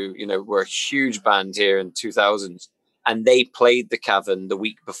Monkeys, who, were a huge band here in 2000s. And they played the Cavern the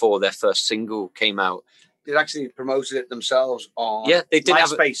week before their first single came out. They actually promoted it themselves on they didn't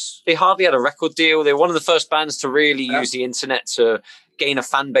MySpace. They hardly had a record deal. They were one of the first bands to really use the internet to gain a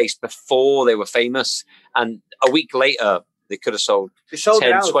fan base before they were famous. And a week later, they could have sold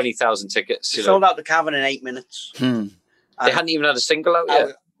 10,000, 20,000 tickets. They sold out the Cavern in 8 minutes. They hadn't even had a single out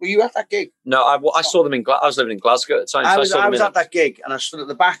yet. Were you at that gig? No, I saw them I was living in Glasgow at the time. I was at that gig, and I stood at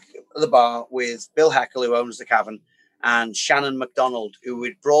the back of the bar with Bill Heckle, who owns the Cavern, and Shannon MacDonald, who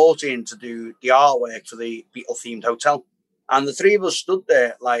we'd brought in to do the artwork for the Beatles-themed hotel. And the three of us stood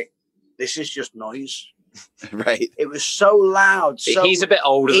there like, this is just noise. Right. It was so loud. He's a bit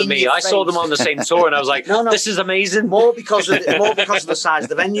older than me. I saw them on the same tour and I was like, no, this is amazing. More because of the size of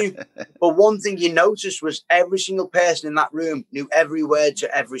the venue. But one thing you noticed was every single person in that room knew every word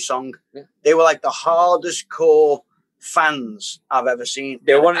to every song. Yeah. They were like the hardest core fans I've ever seen.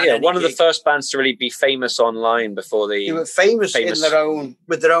 They were one of the first bands to really be famous online before they were famous in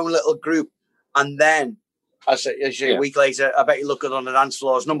with their own little group. And then a week later, I bet you look at on the dance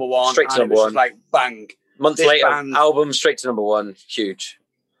floor as number one. Straight to number one. Like bang. Month later, album straight to number one. Huge.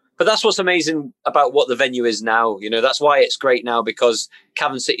 But that's what's amazing about what the venue is now. That's why it's great now, because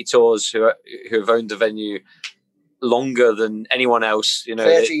Cavern City Tours, who have owned the venue longer than anyone else,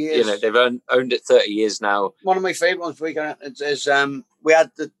 30 years. They've owned it 30 years now. One of my favourite ones is we had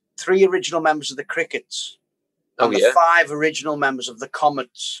the 3 original members of the Crickets and the 5 original members of the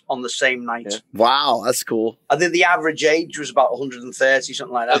Comets on the same night. Yeah. Wow, that's cool. I think the average age was about 130,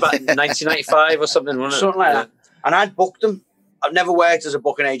 something like that. About 1995 or something, wasn't it? Something like that. And I'd booked them. I've never worked as a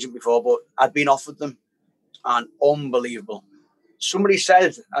booking agent before, but I'd been offered them. And unbelievable. Somebody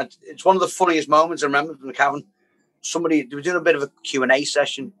said, it's one of the funniest moments I remember from the Cavern. They were doing a bit of a Q&A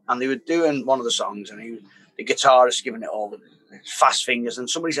session, and they were doing one of the songs, and the guitarist giving it all the fast fingers. And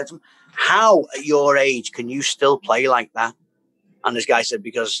somebody said to him, how at your age can you still play like that? And this guy said,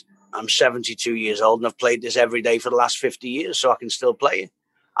 because I'm 72 years old and I've played this every day for the last 50 years, so I can still play it.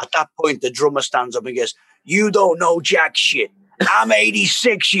 At that point, the drummer stands up and goes, you don't know jack shit. I'm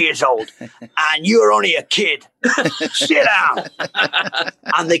 86 years old and you're only a kid. Sit down.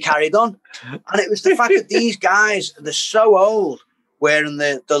 And they carried on. And it was the fact that these guys, they're so old, wearing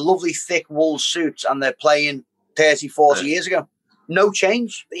the lovely thick wool suits, and they're playing 30, 40 years ago. No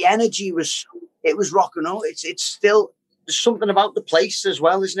change. The energy was rock and roll. It's still, there's something about the place as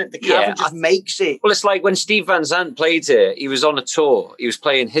well, isn't it? The Cavern just makes it. Well, it's like when Steve Van Zandt played here, he was on a tour. He was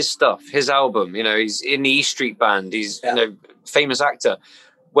playing his stuff, his album. You know, he's in the E Street Band. He's, you know, famous actor.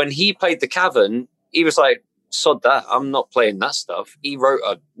 When he played the Cavern, he was like, sod that, I'm not playing that stuff. He wrote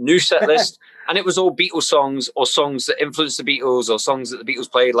a new set list, and it was all Beatles songs, or songs that influenced the Beatles, or songs that the Beatles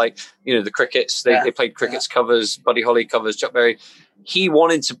played, like, you know, the Crickets. They played Crickets covers, Buddy Holly covers, Chuck Berry. He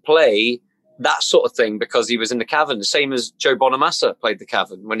wanted to play that sort of thing because he was in the Cavern, the same as Joe Bonamassa played the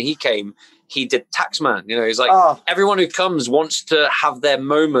Cavern. When he came, he did Taxman. You know, he's like, everyone who comes wants to have their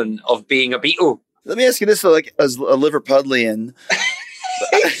moment of being a Beatle. Let me ask you this, like, as a Liverpudlian.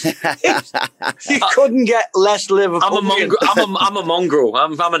 You couldn't get less Liverpool. I'm a mongrel.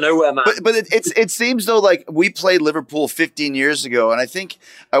 I'm a nowhere man. But it seems though like we played Liverpool 15 years ago, and I think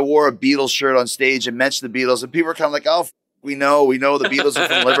I wore a Beatles shirt on stage and mentioned the Beatles, and people were kind of like, "Oh, we know the Beatles are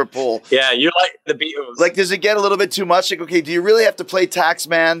from Liverpool." Yeah, you like the Beatles. Like, does it get a little bit too much? Like, okay, do you really have to play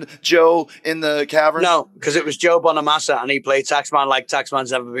Taxman Joe in the Cavern? No, because it was Joe Bonamassa, and he played Taxman like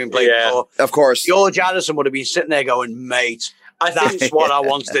Taxman's never been played before. Of course, George Addison would have been sitting there going, "Mate, that's what I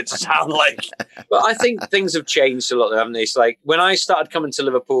wanted it to sound like." But I think things have changed a lot, haven't they? It's like when I started coming to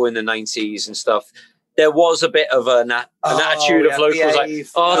Liverpool in the 90s and stuff, there was a bit of an attitude of locals like,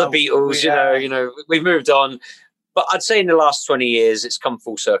 the Beatles, you know, we've moved on. But I'd say in the last 20 years, it's come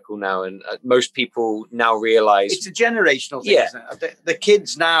full circle now, and most people now realise it's a generational thing, isn't it? The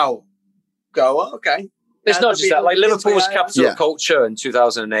kids now go, oh, okay. It's not just that. Like, Liverpool was capital of culture in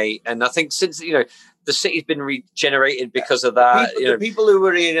 2008, and I think since, you know, the city's been regenerated because of that. The people who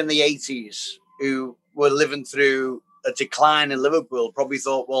were here in the 80s, who were living through a decline in Liverpool, probably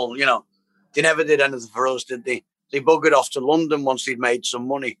thought, well, you know, they never did anything for us, did they? They buggered off to London once they'd made some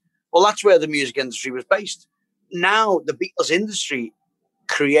money. Well, that's where the music industry was based. Now the Beatles industry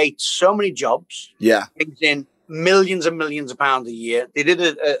creates so many jobs. Yeah. Brings in millions and millions of pounds a year. They did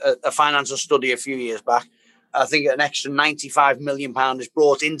a financial study a few years back. I think an extra £95 million is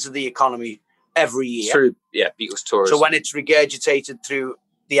brought into the economy every year. Through, Beatles tourism. So when it's regurgitated through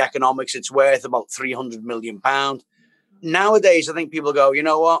the economics, it's worth about £300 million. Nowadays, I think people go, you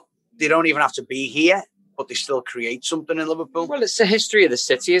know what? They don't even have to be here, but they still create something in Liverpool. Well, it's the history of the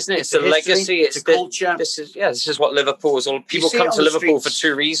city, isn't it? It's the legacy. It's the culture. This is what Liverpool is all. People come to Liverpool for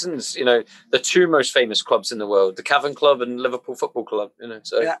two reasons. You know, the two most famous clubs in the world, the Cavern Club and Liverpool Football Club. You know,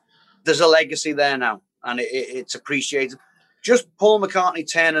 so there's a legacy there now, and it's appreciated. Just Paul McCartney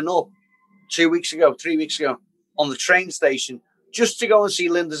turning up 3 weeks ago, on the train station just to go and see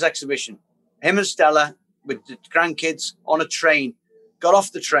Linda's exhibition. Him and Stella with the grandkids on a train, got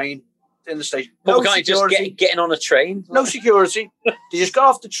off the train in the station. Paul McCartney just getting on a train? No security. He just got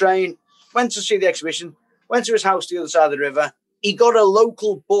off the train, went to see the exhibition, went to his house the other side of the river. He got a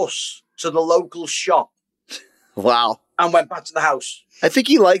local bus to the local shop. Wow. And went back to the house. I think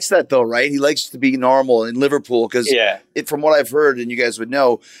he likes that though, right? He likes to be normal in Liverpool because from what I've heard, and you guys would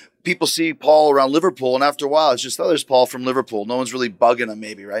know, people see Paul around Liverpool, and after a while, it's just, oh, there's Paul from Liverpool. No one's really bugging him,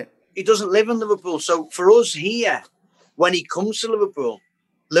 maybe, right? He doesn't live in Liverpool. So for us here, when he comes to Liverpool,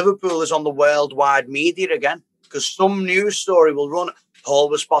 Liverpool is on the worldwide media again because some news story will run. Paul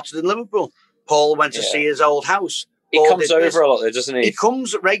was spotted in Liverpool. Paul went to see his old house. He comes over a lot there, doesn't he? He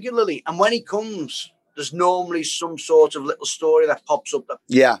comes regularly. And when he comes, there's normally some sort of little story that pops up.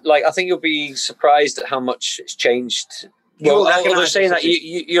 Like, I think you'll be surprised at how much it's changed. Well, although saying that,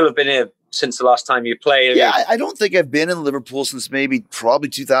 you'll have been here since the last time you played. I don't think I've been in Liverpool since probably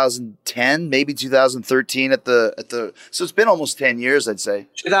 2010, maybe 2013 at the. So it's been almost 10 years, I'd say.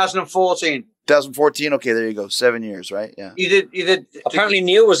 2014. 2014. Okay, there you go. 7 years, right? Yeah. You did. Apparently,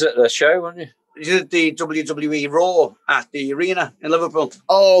 Neil was at the show, wasn't you? You did the WWE Raw at the arena in Liverpool.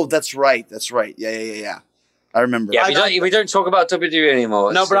 Oh, that's right. Yeah. I remember. Yeah, we don't talk about WWE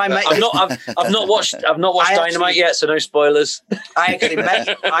anymore. No, but I've not watched Dynamite yet, so no spoilers. I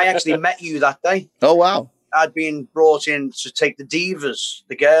actually met you that day. Oh wow! I'd been brought in to take the divas,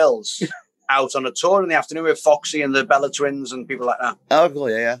 the girls, out on a tour in the afternoon with Foxy and the Bella Twins and people like that. Oh, cool.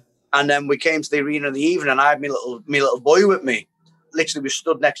 Yeah. And then we came to the arena in the evening, and I had my little boy with me. Literally, we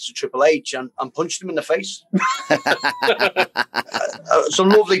stood next to Triple H and punched him in the face. Some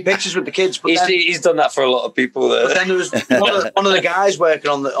lovely pictures with the kids. But he's done that for a lot of people. But then there was one of the guys working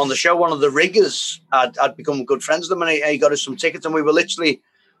on the show. One of the riggers had become good friends with him, and he got us some tickets. And we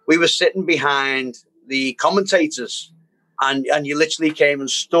were sitting behind the commentators, and you literally came and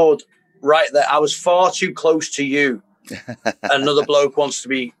stood right there. I was far too close to you. Another bloke wants to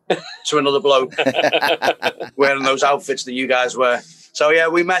be to another bloke wearing those outfits that you guys wear. So yeah,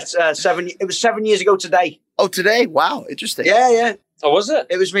 we met it was 7 years ago today. Oh, today? Wow, interesting. Yeah. Oh, was it?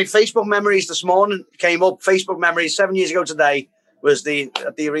 It was me. Facebook memories this morning came up. Facebook memories 7 years ago today was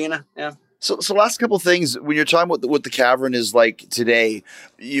at the arena. Yeah. So last couple of things, when you're talking about what the Cavern is like today,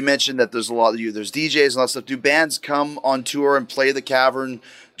 you mentioned that there's there's DJs and all that stuff. Do bands come on tour and play the Cavern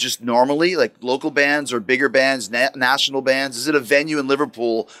just normally, like local bands or bigger bands, national bands? Is it a venue in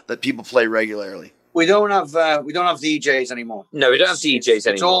Liverpool that people play regularly? We don't have DJs anymore. No, we don't have DJs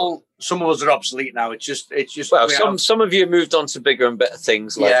anymore. Some of us are obsolete now. It's just. Well, some of you moved on to bigger and better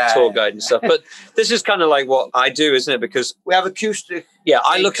things like tour guide and stuff. But this is kind of like what I do, isn't it? Because we have acoustic. Yeah,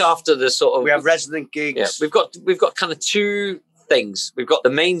 I look after the sort of. We have resident gigs. Yeah, we've got kind of two things. We've got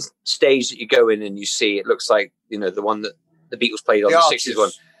the main stage that you go in and you see. It looks like the one that the Beatles played on the 60s one.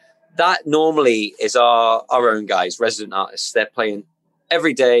 That normally is our own guys, resident artists. They're playing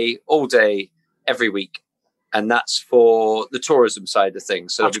every day, all day, every week. And that's for the tourism side of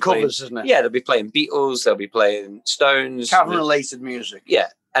things. So that's covers, isn't it? Yeah, they'll be playing Beatles, they'll be playing Stones. Cavern-related music. Yeah.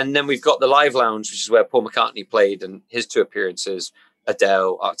 And then we've got the Live Lounge, which is where Paul McCartney played and his two appearances,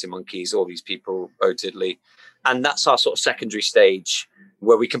 Adele, Arctic Monkeys, all these people, Bo Diddley. And that's our sort of secondary stage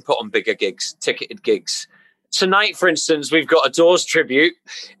where we can put on bigger gigs, ticketed gigs. Tonight, for instance, we've got a Doors tribute,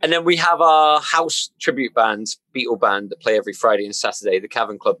 and then we have our house tribute band, Beatle band, that play every Friday and Saturday, the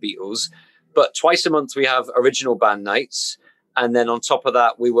Cavern Club Beatles. But twice a month, we have original band nights. And then on top of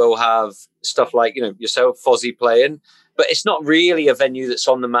that, we will have stuff like, yourself, Fozzy playing. But it's not really a venue that's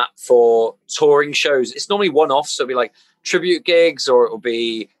on the map for touring shows. It's normally one-off, so it'll be like tribute gigs, or it'll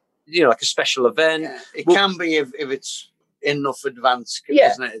be, like a special event. Yeah, it can be if it's enough advance,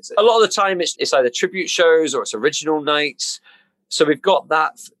 isn't it? A lot of the time it's either tribute shows or it's original nights. So we've got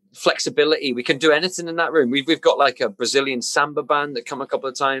that flexibility. We can do anything in that room. We've got like a Brazilian samba band that come a couple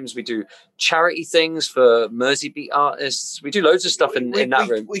of times. We do charity things for Merseybeat artists. We do loads of stuff in that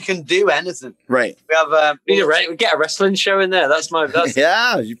room. We can do anything. Right. We have we get a wrestling show in there. That's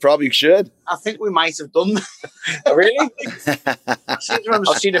yeah, you probably should. I think we might have done that. Oh, really?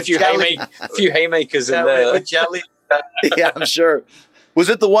 I've seen a few haymakers in there. With jelly. Yeah, I'm sure. Was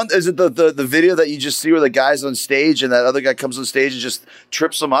it the one? Is it the video that you just see where the guy's on stage and that other guy comes on stage and just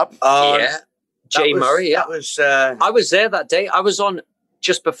trips them up? Yeah, Jay Murray. Yeah, that was. I was there that day. I was on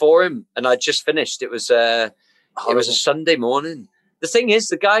just before him, and I just finished. It was a Sunday morning. The thing is,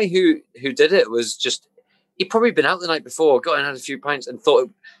 the guy who did it was just. He'd probably been out the night before, got and had a few pints, and thought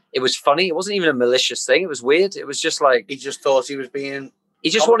it was funny. It wasn't even a malicious thing. It was weird. It was just like he just thought he was being. He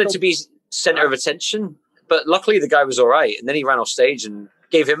just wanted to be center of attention. But luckily, the guy was all right. And then he ran off stage and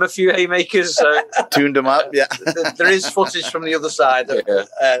gave him a few haymakers. Tuned him up, yeah. There is footage from the other side.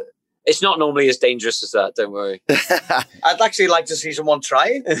 It's not normally as dangerous as that, don't worry. I'd actually like to see someone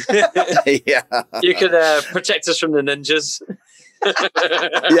try it. Yeah. You could protect us from the ninjas.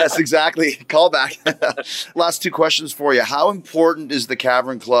 Yes, exactly. Call back. Last two questions for you. How important is the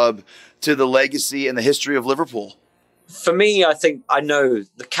Cavern Club to the legacy and the history of Liverpool? For me, I think I know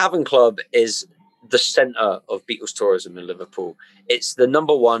the Cavern Club is the centre of Beatles tourism in Liverpool. It's the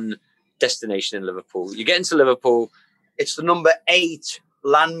number one destination in Liverpool. You get into Liverpool. It's the number 8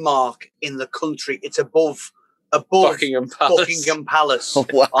 landmark in the country. It's above Buckingham Palace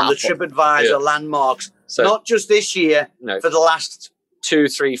wow. on the TripAdvisor landmarks. So, not just this year, for the last 2,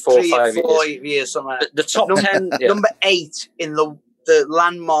 3, 4, 5 years, something like that. The top 10, number 8 in the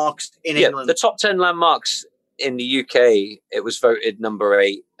landmarks in England. The top 10 landmarks in the UK, it was voted number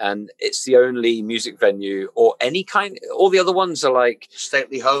 8, and it's the only music venue or any kind. All the other ones are like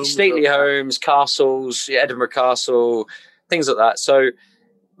stately homes, castles, Edinburgh Castle, things like that. So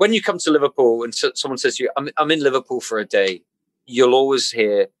when you come to Liverpool and someone says to you, I'm in Liverpool for a day, you'll always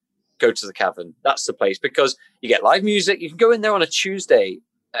hear, go to the Cavern. That's the place, because you get live music. You can go in there on a Tuesday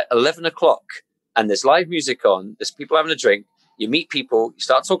at 11 o'clock and there's live music on. There's people having a drink. You meet people, you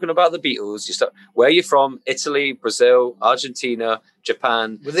start talking about the Beatles, where are you from? Italy, Brazil, Argentina,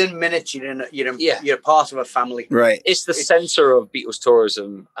 Japan. Within minutes, you're part of a family. Right. It's the centre of Beatles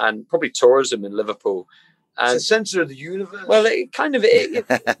tourism and probably tourism in Liverpool. It's the center of the universe. Well,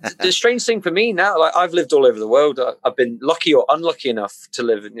 the strange thing for me now, like I've lived all over the world. I've been lucky or unlucky enough to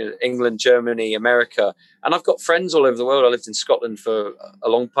live in England, Germany, America, and I've got friends all over the world. I lived in Scotland for a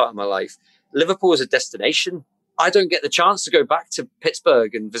long part of my life. Liverpool is a destination. I don't get the chance to go back to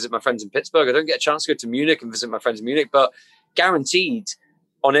Pittsburgh and visit my friends in Pittsburgh. I don't get a chance to go to Munich and visit my friends in Munich, but guaranteed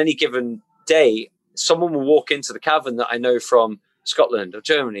on any given day, someone will walk into the Cavern that I know from Scotland or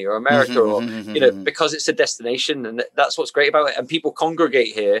Germany or America or, because it's a destination, and that's what's great about it. And people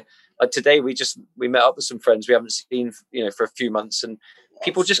congregate here. Like today, we met up with some friends we haven't seen, for a few months, and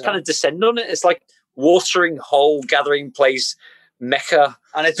people just kind of descend on it. It's like watering hole, gathering place, Mecca,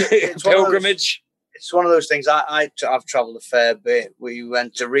 and it's pilgrimage. It's one of those things. I've traveled a fair bit. We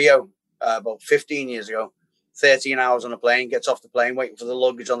went to Rio about 15 years ago, 13 hours on a plane, gets off the plane, waiting for the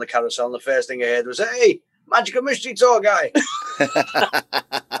luggage on the carousel. And the first thing I heard was, "Hey, Magical Mystery Tour guy."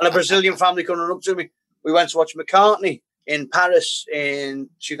 And a Brazilian family coming up to me. We went to watch McCartney in Paris in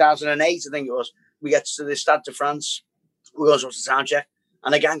 2008, I think it was. We get to the Stade de France. We go to watch the sound check.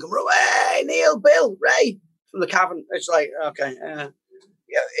 And the gang come up, "Hey, Neil, Bill, Ray," from the Cavern. It's like, okay.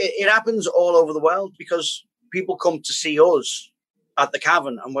 It happens all over the world because people come to see us at the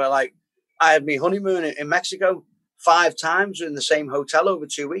Cavern. And we're like, I had my honeymoon in Mexico 5 times in the same hotel over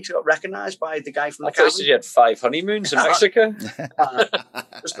 2 weeks. I got recognized by the guy from the Cavern. I thought you had 5 honeymoons in Mexico.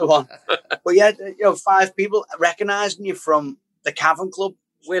 Just the one. But yeah, 5 people recognizing you from the Cavern Club.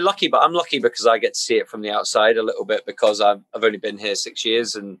 We're lucky, but I'm lucky because I get to see it from the outside a little bit because I've only been here 6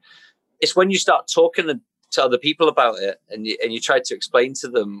 years. And it's when you start talking to other people about it and you try to explain to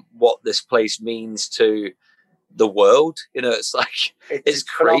them what this place means to the world, it's like it's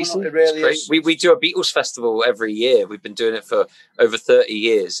crazy. It really is. We do a Beatles festival every year. We've been doing it for over 30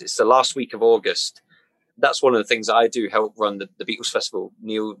 years. It's the last week of August. That's one of the things I do, help run the Beatles festival.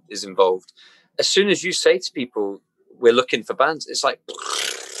 Neil is involved. As soon as you say to people, we're looking for bands, it's like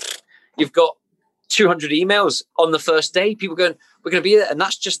you've got 200 emails on the first day. People going, we're going to be there. And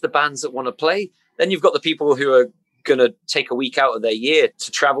that's just the bands that want to play. Then you've got the people who are going to take a week out of their year to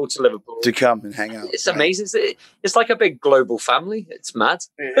travel to Liverpool to come and hang out. It's amazing. It's like a big global family. It's mad.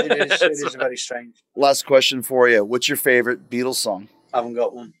 It is very strange. Last question for you. What's your favorite Beatles song? I haven't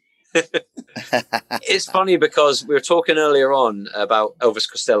got one. It's funny because we were talking earlier on about Elvis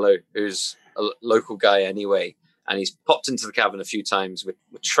Costello, who's a local guy anyway, and he's popped into the Cavern a few times. We're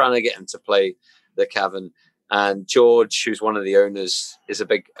trying to get him to play the Cavern. And George, who's one of the owners, is a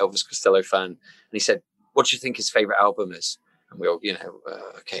big Elvis Costello fan. And he said, "What do you think his favorite album is?" And we all,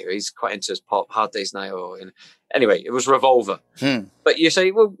 okay, he's quite into his pop, Hard Day's Night. Anyway, it was Revolver. But you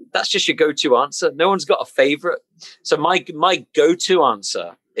say, well, that's just your go-to answer. No one's got a favorite. So my go-to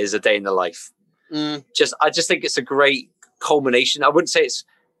answer is A Day in the Life. I just think it's a great culmination. I wouldn't say it's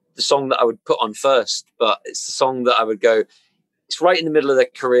the song that I would put on first, but it's the song that I would go, it's right in the middle of their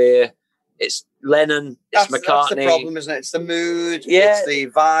career. It's Lennon, it's McCartney. That's the problem, isn't it? It's the mood, yeah. It's the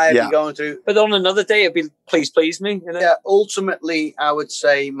vibe you're going through. But on another day, it'd be Please Please Me. Yeah, ultimately, I would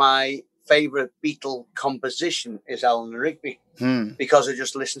say my favourite Beatle composition is Eleanor Rigby. Because I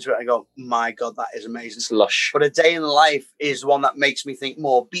just listen to it and go, my God, that is amazing. It's lush. But A Day in the Life is the one that makes me think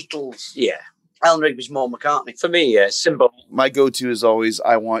more Beatles. Yeah. Eleanor Rigby's more McCartney. For me, yeah, symbol. My go-to is always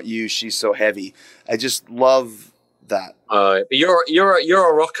I Want You, She's So Heavy. I just love that. But you're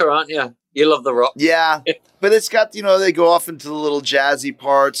a rocker, aren't you? You love the rock. Yeah. But it's got, they go off into the little jazzy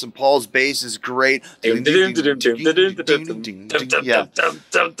parts, and Paul's bass is great. Yeah.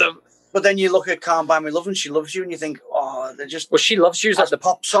 But then you look at Can't Buy Me Love and She Loves You, and you think, oh, they're just... Well, She Loves You is like the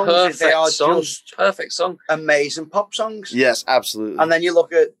pop songs. They are just perfect song. Amazing pop songs. Yes, absolutely. And then you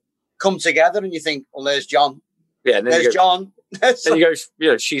look at Come Together and you think, well, there's John. Yeah, and then there's John. Then you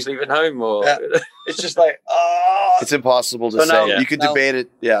go, She's Leaving Home, or... Yeah. It's just like, oh... It's impossible to say. You could debate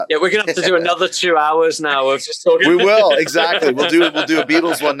it. Yeah. Yeah, we're going to have to do another 2 hours now of just talking. We will, exactly. We'll do a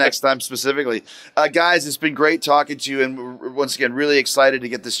Beatles one next time specifically. Guys, it's been great talking to you, and we're, once again, really excited to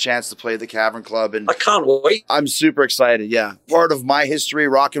get this chance to play the Cavern Club. And I can't wait. I'm super excited, yeah. Part of my history,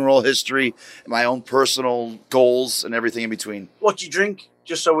 rock and roll history, my own personal goals, and everything in between. What do you drink?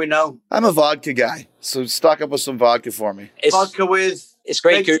 Just so we know. I'm a vodka guy, so stock up with some vodka for me. Vodka with... It's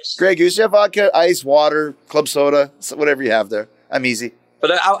Grey Goose. Grey Goose, yeah, vodka, ice, water, club soda, whatever you have there. I'm easy.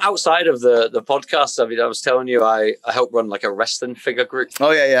 But outside of the podcast, I was telling you, I help run like a wrestling figure group.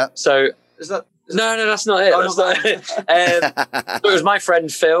 Oh, yeah. So... Is that... No, that's not it. That's not it. It was my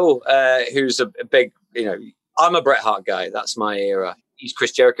friend Phil, who's a big, I'm a Bret Hart guy. That's my era. He's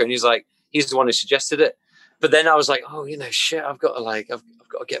Chris Jericho, and he's the one who suggested it. but then I was like, oh, shit, I've got to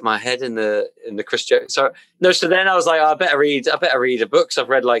get my head in the Chris Jericho. So then I was like, I better read the books. I've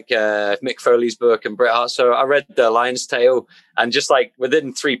read like Mick Foley's book and Bret Hart. So I read The Lion's Tale, and just like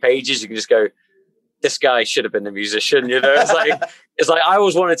within 3 pages, you can just go, this guy should have been a musician. It's like I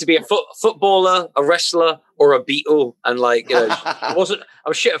always wanted to be a footballer, a wrestler, or a Beatle, and I was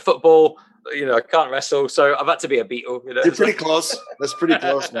shit at football. I can't wrestle, so I've had to be a Beatle. You're pretty close. That's pretty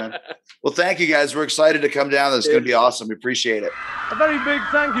close, man. Well, thank you guys. We're excited to come down. It's going to be awesome. We appreciate it. A very big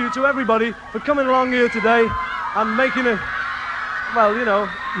thank you to everybody for coming along here today and making you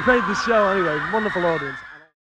made this show anyway. Wonderful audience.